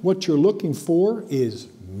understand what you're looking for is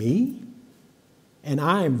me? And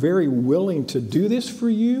I am very willing to do this for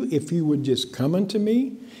you if you would just come unto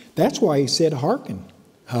me. That's why he said hearken.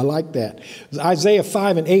 I like that. Isaiah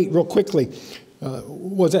 5 and 8, real quickly.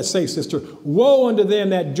 What does that say, sister? Woe unto them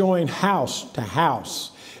that join house to house,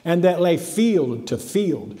 and that lay field to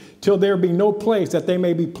field, till there be no place that they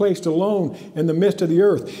may be placed alone in the midst of the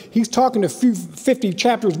earth. He's talking a few 50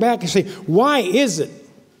 chapters back and say, why is it?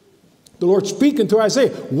 The Lord speaking through Isaiah,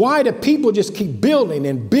 why do people just keep building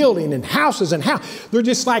and houses and houses? They're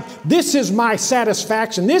just like, this is my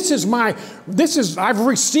satisfaction. I've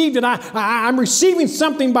received it. I'm receiving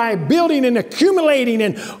something by building and accumulating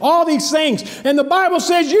and all these things. And the Bible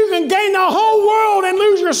says you can gain the whole world and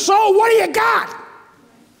lose your soul. What do you got?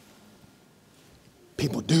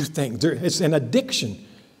 People do things. It's an addiction.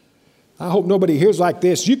 I hope nobody hears like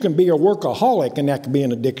this. You can be a workaholic and that can be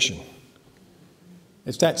an addiction.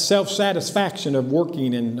 It's that self-satisfaction of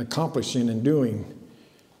working and accomplishing and doing.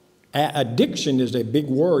 Addiction is a big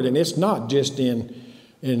word, and it's not just in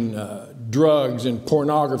drugs and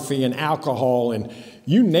pornography and alcohol and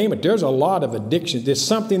you name it. There's a lot of addictions. It's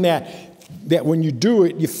something that when you do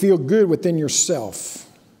it, you feel good within yourself.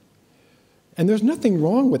 And there's nothing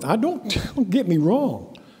wrong with it. Don't get me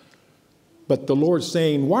wrong. But the Lord's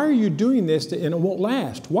saying, why are you doing this and it won't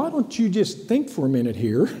last? Why don't you just think for a minute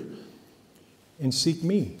here and seek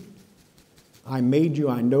me? I made you,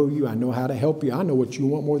 I know how to help you, I know what you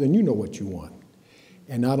want more than you know what you want.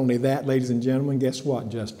 And not only that, ladies and gentlemen, guess what,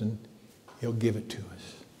 Justin? He'll give it to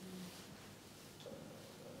us.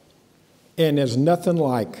 And there's nothing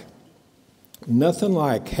like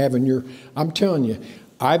having I'm telling you,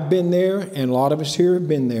 I've been there, and a lot of us here have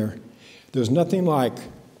been there. There's nothing like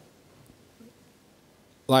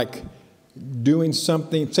doing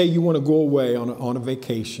something, say you want to go away on a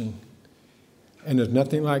vacation. And there's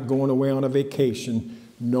nothing like going away on a vacation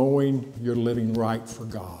knowing you're living right for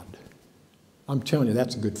God. I'm telling you,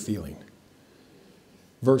 that's a good feeling.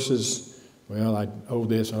 Versus, well, I owe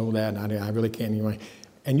this, I owe that, and I really can't anyway.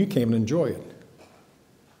 And you can't even enjoy it.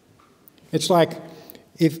 It's like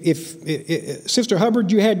if Sister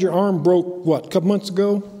Hubbard, you had your arm broke, what, a couple months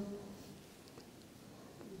ago?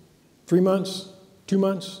 3 months? 2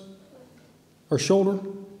 months? Or shoulder?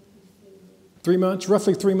 3 months?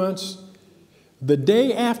 Roughly 3 months? The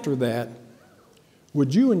day after that,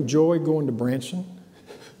 would you enjoy going to Branson?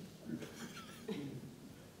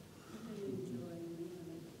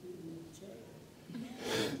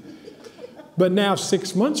 But now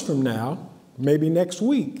 6 months from now, maybe next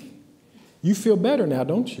week, you feel better now,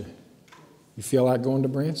 don't you? You feel like going to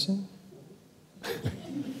Branson?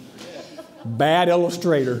 Bad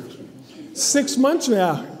illustrator. 6 months from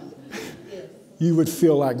now, you would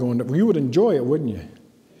feel like going to, you would enjoy it, wouldn't you?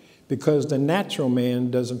 Because the natural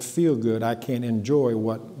man doesn't feel good. I can't enjoy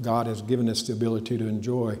what God has given us the ability to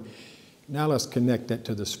enjoy. Now let's connect that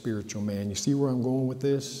to the spiritual man. You see where I'm going with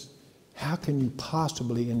this? How can you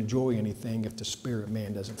possibly enjoy anything if the spirit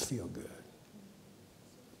man doesn't feel good?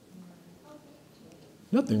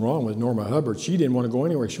 Nothing wrong with Norma Hubbard. She didn't want to go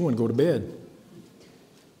anywhere. She wanted to go to bed.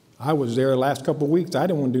 I was there the last couple of weeks. I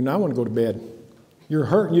didn't want to do nothing. I want to go to bed. You're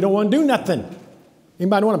hurt and you don't want to do nothing.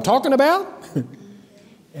 Anybody know what I'm talking about?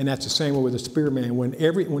 And that's the same way with the spirit man. When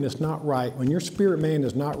it's not right, when your spirit man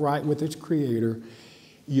is not right with its creator,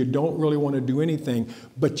 you don't really want to do anything.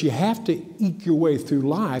 But you have to eke your way through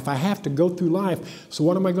life. I have to go through life. So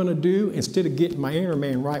what am I going to do? Instead of getting my inner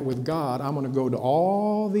man right with God, I'm going to go to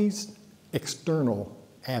all these external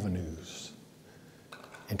avenues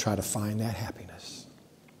and try to find that happiness.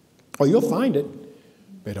 Oh, you'll find it,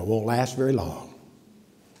 but it won't last very long.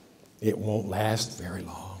 It won't last very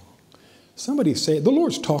long. Somebody said, the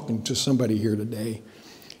Lord's talking to somebody here today.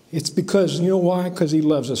 It's because, you know why? Because he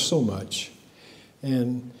loves us so much.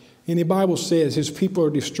 And the Bible says his people are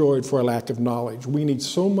destroyed for a lack of knowledge. We need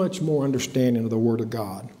so much more understanding of the Word of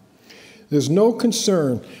God. There's no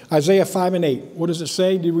concern. Isaiah 5 and 8. What does it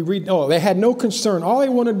say? Did we read? Oh, they had no concern. All they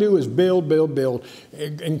want to do is build, build, build,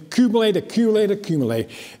 and accumulate.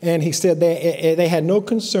 And he said they had no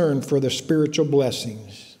concern for the spiritual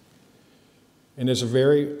blessings. And it's a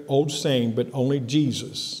very old saying, but only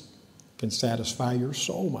Jesus can satisfy your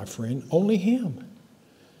soul, my friend. Only him.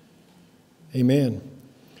 Amen.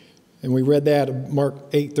 And we read that. Mark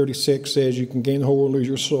 8:36 says you can gain the whole world and lose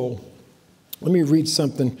your soul. Let me read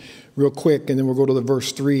something real quick, and then we'll go to the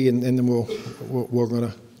verse 3, and then we're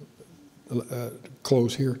going to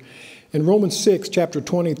close here. In Romans 6, chapter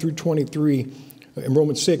 20 through 23, in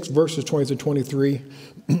Romans 6, verses 20 through 23,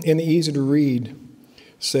 in the easy to read,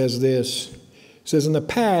 says this. It says, in the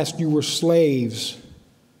past you were slaves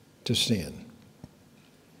to sin,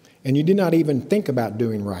 and you did not even think about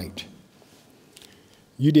doing right.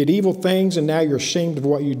 You did evil things, and now you're ashamed of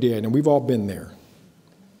what you did, and we've all been there.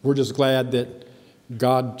 We're just glad that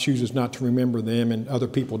God chooses not to remember them and other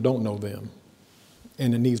people don't know them,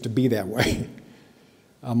 and it needs to be that way.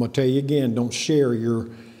 I'm going to tell you again, don't share your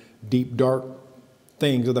deep, dark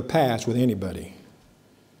things of the past with anybody.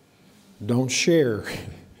 Don't share.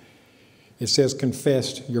 It says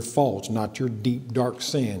confess your faults, not your deep, dark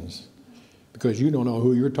sins, because you don't know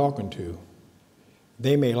who you're talking to.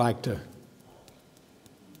 They may like to.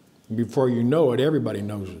 Before you know it, everybody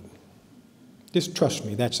knows it. Just trust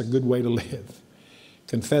me, that's a good way to live.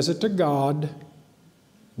 Confess it to God,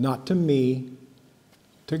 not to me,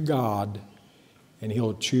 to God, and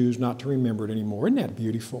he'll choose not to remember it anymore. Isn't that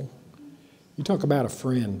beautiful? You talk about a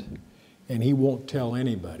friend, and he won't tell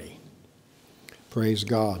anybody. Praise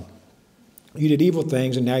God. You did evil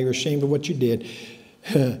things, and now you're ashamed of what you did.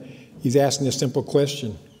 He's asking a simple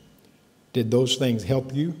question. Did those things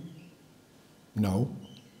help you? No.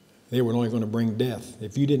 They were only going to bring death.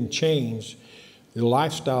 If you didn't change the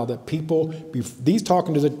lifestyle that people, he's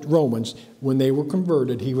talking to the Romans, when they were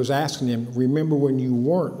converted, he was asking them, remember when you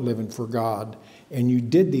weren't living for God and you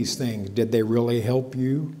did these things, did they really help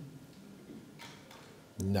you?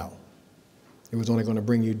 No. It was only going to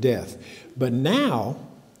bring you death. But now,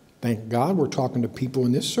 thank God we're talking to people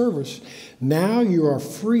in this service, now you are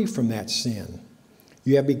free from that sin.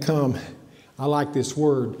 You have become, I like this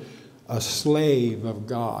word, a slave of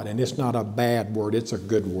God. And it's not a bad word, it's a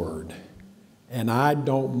good word. And I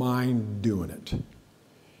don't mind doing it.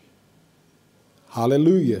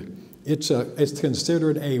 Hallelujah. It's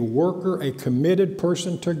considered a worker, a committed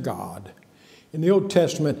person to God. In the Old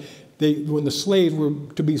Testament, when the slaves were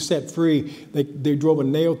to be set free, they drove a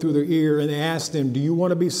nail through their ear and they asked them, do you want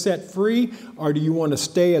to be set free or do you want to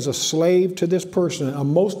stay as a slave to this person?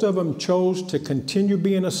 And most of them chose to continue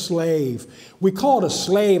being a slave. We call it a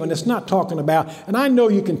slave, and it's not talking about, and I know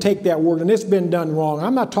you can take that word and it's been done wrong.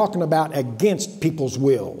 I'm not talking about against people's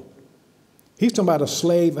will. He's talking about a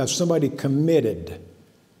slave as somebody committed.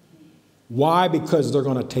 Why? Because they're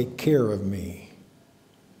going to take care of me.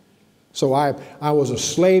 So I was a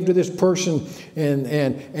slave to this person,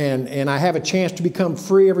 and I have a chance to become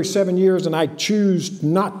free every 7 years, and I choose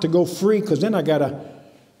not to go free because then I got to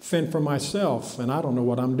fend for myself, and I don't know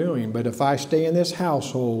what I'm doing. But if I stay in this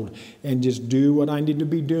household and just do what I need to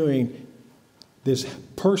be doing, this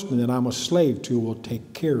person that I'm a slave to will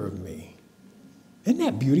take care of me. Isn't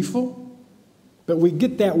that beautiful? But we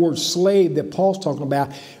get that word slave that Paul's talking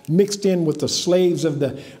about mixed in with the slaves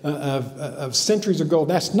of centuries ago.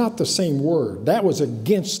 That's not the same word. That was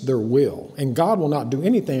against their will. And God will not do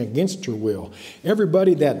anything against your will.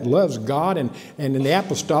 Everybody that loves God and in the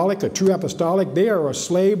apostolic, a true apostolic, they are a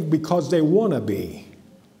slave because they want to be.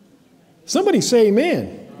 Somebody say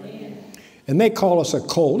amen. Amen. And they call us a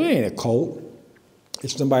cult. It ain't a cult.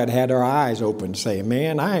 It's somebody that had their eyes open and say,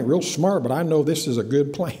 man, I ain't real smart, but I know this is a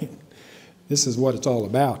good plan. This is what it's all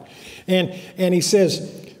about. And he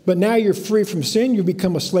says, but now you're free from sin. You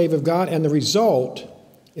become a slave of God. And the result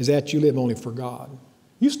is that you live only for God.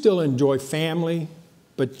 You still enjoy family,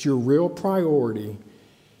 but your real priority,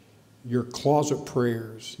 your closet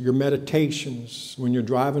prayers, your meditations, when you're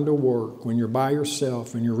driving to work, when you're by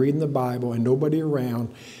yourself, when you're reading the Bible and nobody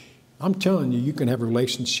around, I'm telling you, you can have a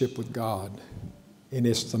relationship with God. And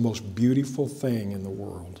it's the most beautiful thing in the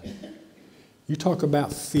world. You talk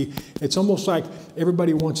about it's almost like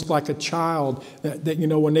everybody wants like a child that, you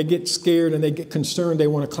know, when they get scared and they get concerned, they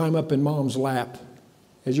want to climb up in mom's lap.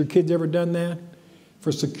 Has your kids ever done that?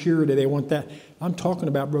 For security, they want that. I'm talking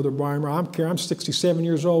about, Brother Brian, I'm 67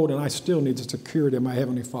 years old and I still need the security of my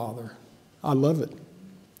Heavenly Father. I love it.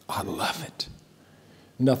 I love it.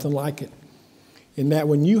 Nothing like it. In that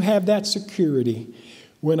when you have that security,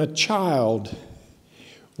 when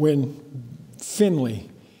Finley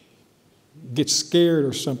gets scared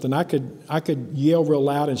or something, I could yell real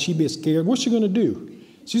loud and she'd be scared. What's she going to do?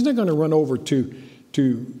 She's not going to run over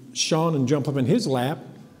to Sean and jump up in his lap.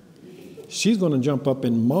 She's going to jump up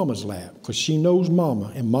in Mama's lap because she knows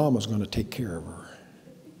Mama, and Mama's going to take care of her.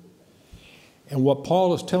 And what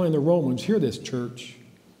Paul is telling the Romans, hear this, church,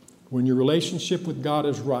 when your relationship with God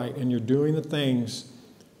is right and you're doing the things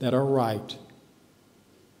that are right,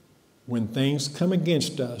 when things come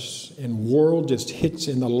against us and world just hits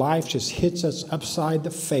and the life just hits us upside the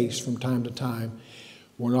face from time to time,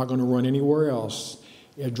 we're not going to run anywhere else.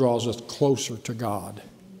 It draws us closer to God.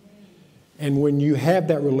 And when you have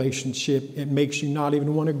that relationship, it makes you not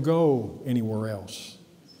even want to go anywhere else.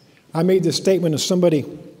 I made this statement of somebody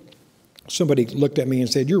looked at me and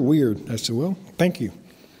said, "You're weird." I said, "Well, thank you.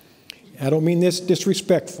 I don't mean this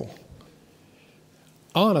disrespectful.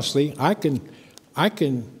 Honestly, I can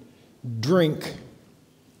drink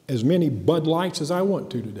as many Bud Lights as I want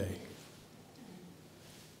to today.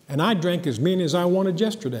 And I drank as many as I wanted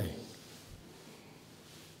yesterday.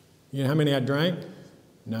 You know how many I drank?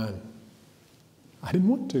 None. I didn't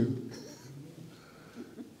want to.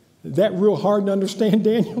 Is that real hard to understand,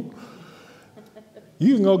 Daniel?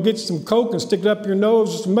 You can go get some Coke and stick it up your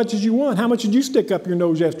nose as much as you want. How much did you stick up your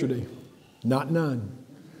nose yesterday? Not none.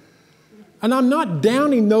 And I'm not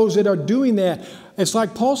downing those that are doing that. It's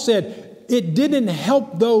like Paul said, it didn't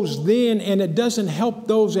help those then, and it doesn't help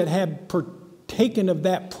those that have partaken of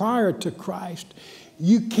that prior to Christ.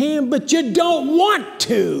 You can, but you don't want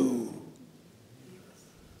to.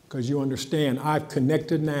 Because you understand, I've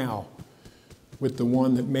connected now with the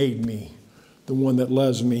one that made me, the one that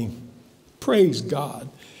loves me. Praise God.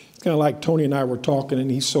 It's kind of like Tony and I were talking,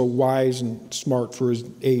 and he's so wise and smart for his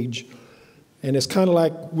age. And it's kind of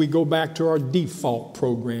like we go back to our default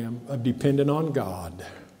program of depending on God.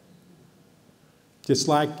 Just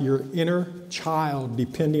like your inner child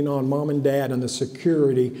depending on mom and dad and the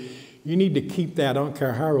security, you need to keep that. I don't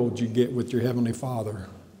care how old you get with your Heavenly Father.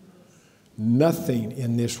 Nothing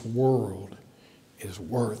in this world is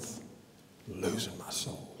worth losing my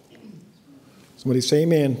soul. Somebody say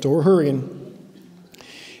amen. So we're hurrying.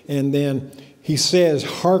 And then he says,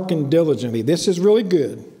 hearken diligently. This is really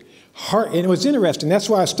good. And it was interesting. That's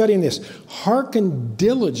why I was studying this. Hearken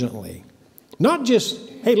diligently. Not just,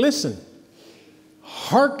 hey, listen.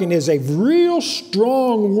 Hearken is a real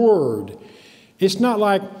strong word. It's not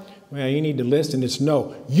like, well, you need to listen. It's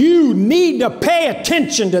no. You need to pay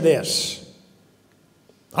attention to this.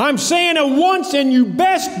 I'm saying it once and you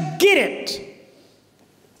best get it.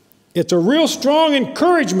 It's a real strong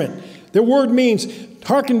encouragement. The word means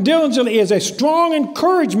hearken diligently is a strong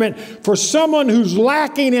encouragement for someone who's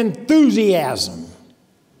lacking enthusiasm.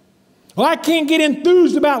 Well, I can't get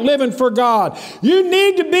enthused about living for God. You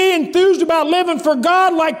need to be enthused about living for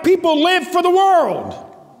God like people live for the world.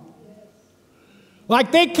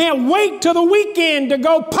 Like they can't wait till the weekend to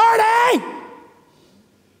go party.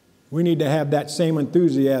 We need to have that same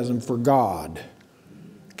enthusiasm for God.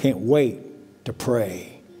 Can't wait to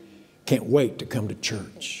pray. Can't wait to come to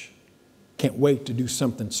church. Can't wait to do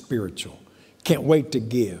something spiritual. Can't wait to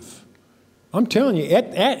give. I'm telling you,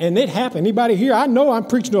 and it happened. Anybody here? I know I'm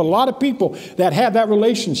preaching to a lot of people that have that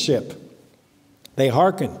relationship. They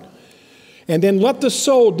hearken. And then let the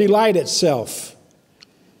soul delight itself.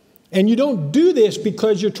 And you don't do this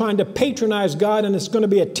because you're trying to patronize God and it's going to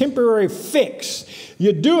be a temporary fix.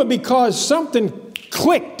 You do it because something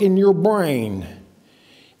clicked in your brain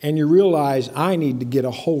and you realize, I need to get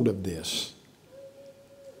a hold of this.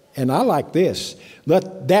 And I like this.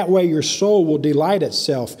 That way your soul will delight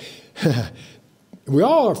itself. We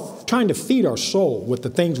all are trying to feed our soul with the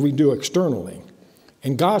things we do externally.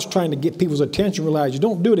 And God's trying to get people's attention, realize you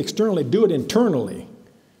don't do it externally, do it internally.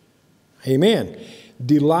 Amen.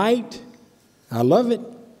 Delight, I love it,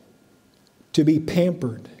 to be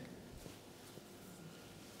pampered.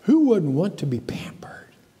 Who wouldn't want to be pampered?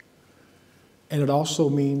 And it also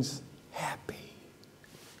means happy.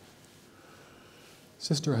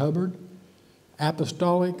 Sister Hubbard,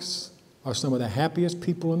 apostolics are some of the happiest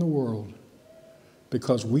people in the world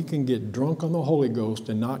because we can get drunk on the Holy Ghost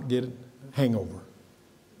and not get a hangover.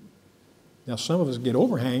 Now, some of us get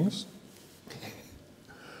overhangs,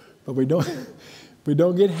 but we don't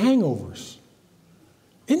get hangovers.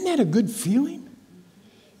 Isn't that a good feeling?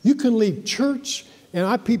 You can leave church,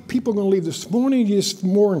 and people are going to leave this morning just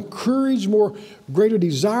more encouraged, more greater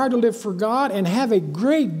desire to live for God, and have a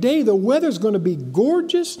great day. The weather's going to be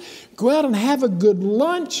gorgeous. Go out and have a good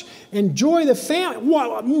lunch. Enjoy the family.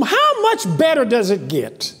 How much better does it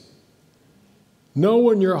get?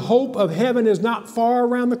 Knowing your hope of heaven is not far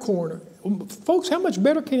around the corner. Folks, how much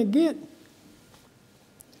better can it get?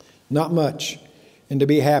 Not much. And to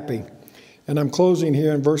be happy. And I'm closing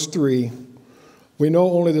here in verse 3. We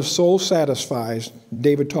know only the soul satisfies.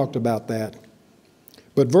 David talked about that.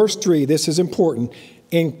 But verse 3, this is important.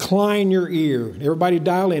 Incline your ear. Everybody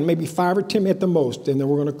dial in, maybe 5 or 10 at the most. And then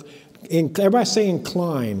we're going to, everybody say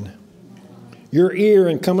incline your ear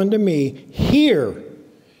and come unto me. Hear,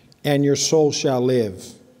 and your soul shall live.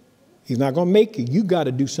 He's not going to make you. You got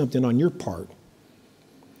to do something on your part.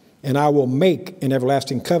 And I will make an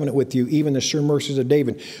everlasting covenant with you, even the sure mercies of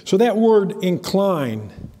David. So that word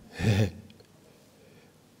incline, you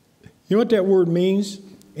know what that word means?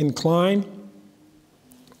 Incline?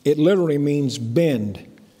 It literally means bend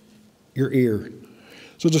your ear.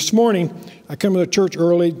 So this morning, I come to the church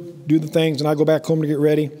early, do the things, and I go back home to get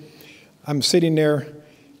ready. I'm sitting there,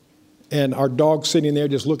 and our dog's sitting there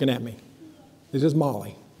just looking at me. This is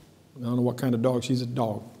Molly. I don't know what kind of dog. She's a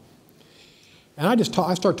dog. And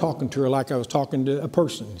I start talking to her like I was talking to a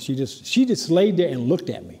person. She just laid there and looked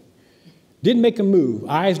at me. Didn't make a move.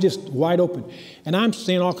 Eyes just wide open. And I'm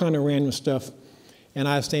saying all kind of random stuff. And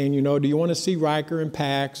I was saying, do you want to see Riker and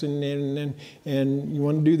Pax and you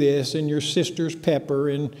want to do this and your sister's Pepper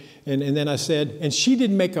and then I said, and she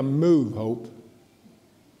didn't make a move, Hope.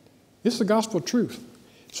 This is the gospel truth.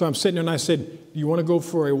 So I'm sitting there and I said, do you want to go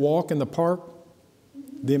for a walk in the park?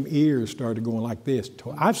 Them ears started going like this.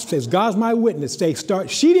 I says, God's my witness.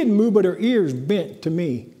 She didn't move, but her ears bent to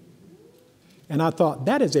me. And I thought,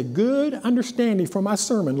 that is a good understanding for my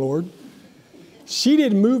sermon, Lord. She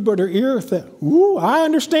didn't move, but her ear thought, ooh, I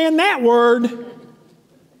understand that word.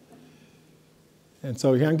 And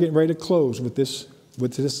so I'm getting ready to close with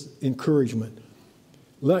this encouragement.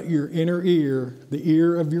 Let your inner ear, the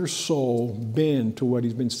ear of your soul, bend to what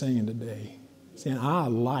he's been saying today. Saying, I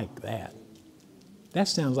like that. That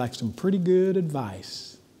sounds like some pretty good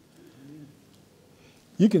advice.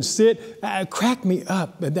 You can sit, crack me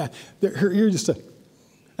up. And her ear just,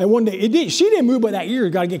 and one day, she didn't move, but that ear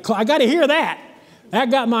got to get close. I got to hear that. That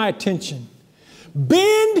got my attention.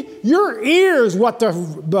 Bend your ears, what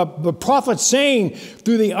the prophet's saying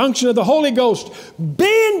through the unction of the Holy Ghost.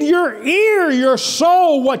 Bend your ear, your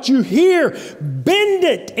soul, what you hear. Bend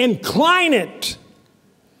it, incline it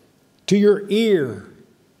to your ear.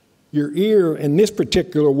 Your ear, in this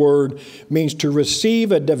particular word, means to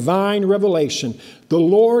receive a divine revelation. The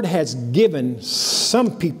Lord has given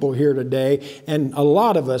some people here today, and a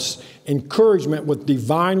lot of us, encouragement with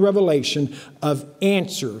divine revelation of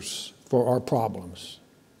answers for our problems.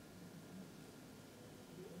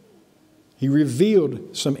 He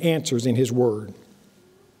revealed some answers in His Word.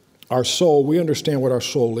 Our soul, we understand what our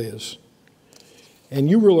soul is. And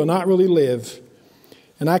you will not really live,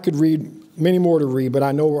 and I could read many more to read, but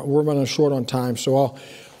I know we're running short on time, so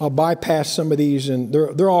I'll bypass some of these, and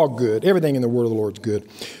they're all good. Everything in the Word of the Lord is good.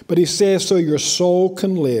 But he says, so your soul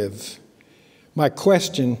can live. My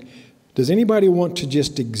question, does anybody want to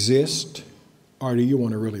just exist, or do you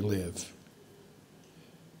want to really live?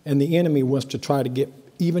 And the enemy wants to try to get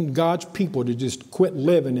even God's people to just quit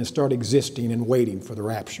living and start existing and waiting for the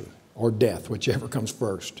rapture or death, whichever comes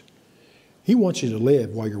first. He wants you to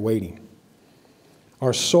live while you're waiting.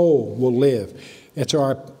 Our soul will live. It's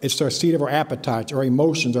our seat of our appetites, our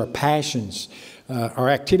emotions, our passions, our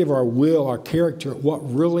activity of our will, our character, what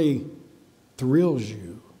really thrills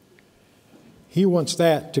you. He wants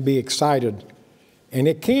that to be excited. And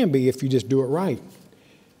it can be if you just do it right.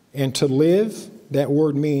 And to live, that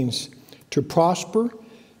word means to prosper,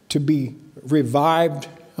 to be revived.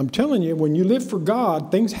 I'm telling you, when you live for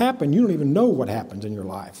God, things happen. You don't even know what happens in your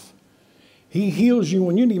life. He heals you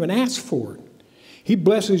when you didn't even ask for it. He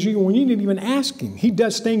blesses you when you didn't even ask Him. He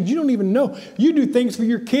does things you don't even know. You do things for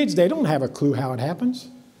your kids. They don't have a clue how it happens.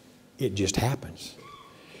 It just happens.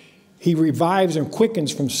 He revives and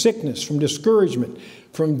quickens from sickness, from discouragement,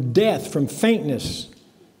 from death, from faintness.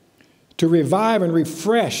 To revive and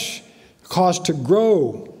refresh, cause to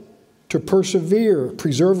grow, to persevere,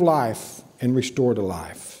 preserve life, and restore to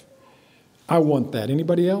life. I want that.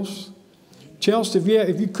 Anybody else? Chelsea,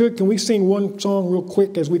 if you could, can we sing one song real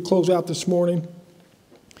quick as we close out this morning?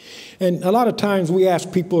 And a lot of times we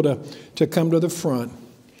ask people to come to the front.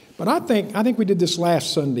 But I think we did this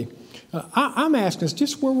last Sunday. I'm asking us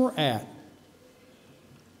just where we're at.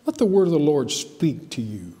 Let the word of the Lord speak to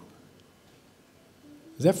you.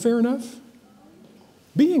 Is that fair enough?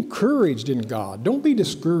 Be encouraged in God. Don't be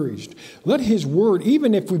discouraged. Let His word,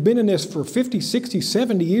 even if we've been in this for 50, 60,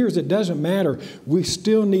 70 years, it doesn't matter. We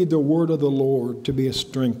still need the word of the Lord to be a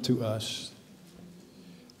strength to us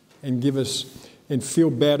and give us and feel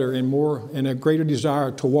better and more and a greater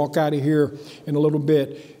desire to walk out of here in a little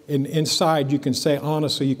bit. And inside you can say,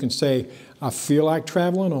 honestly, you can say, I feel like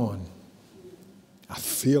traveling on. I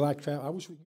feel like traveling.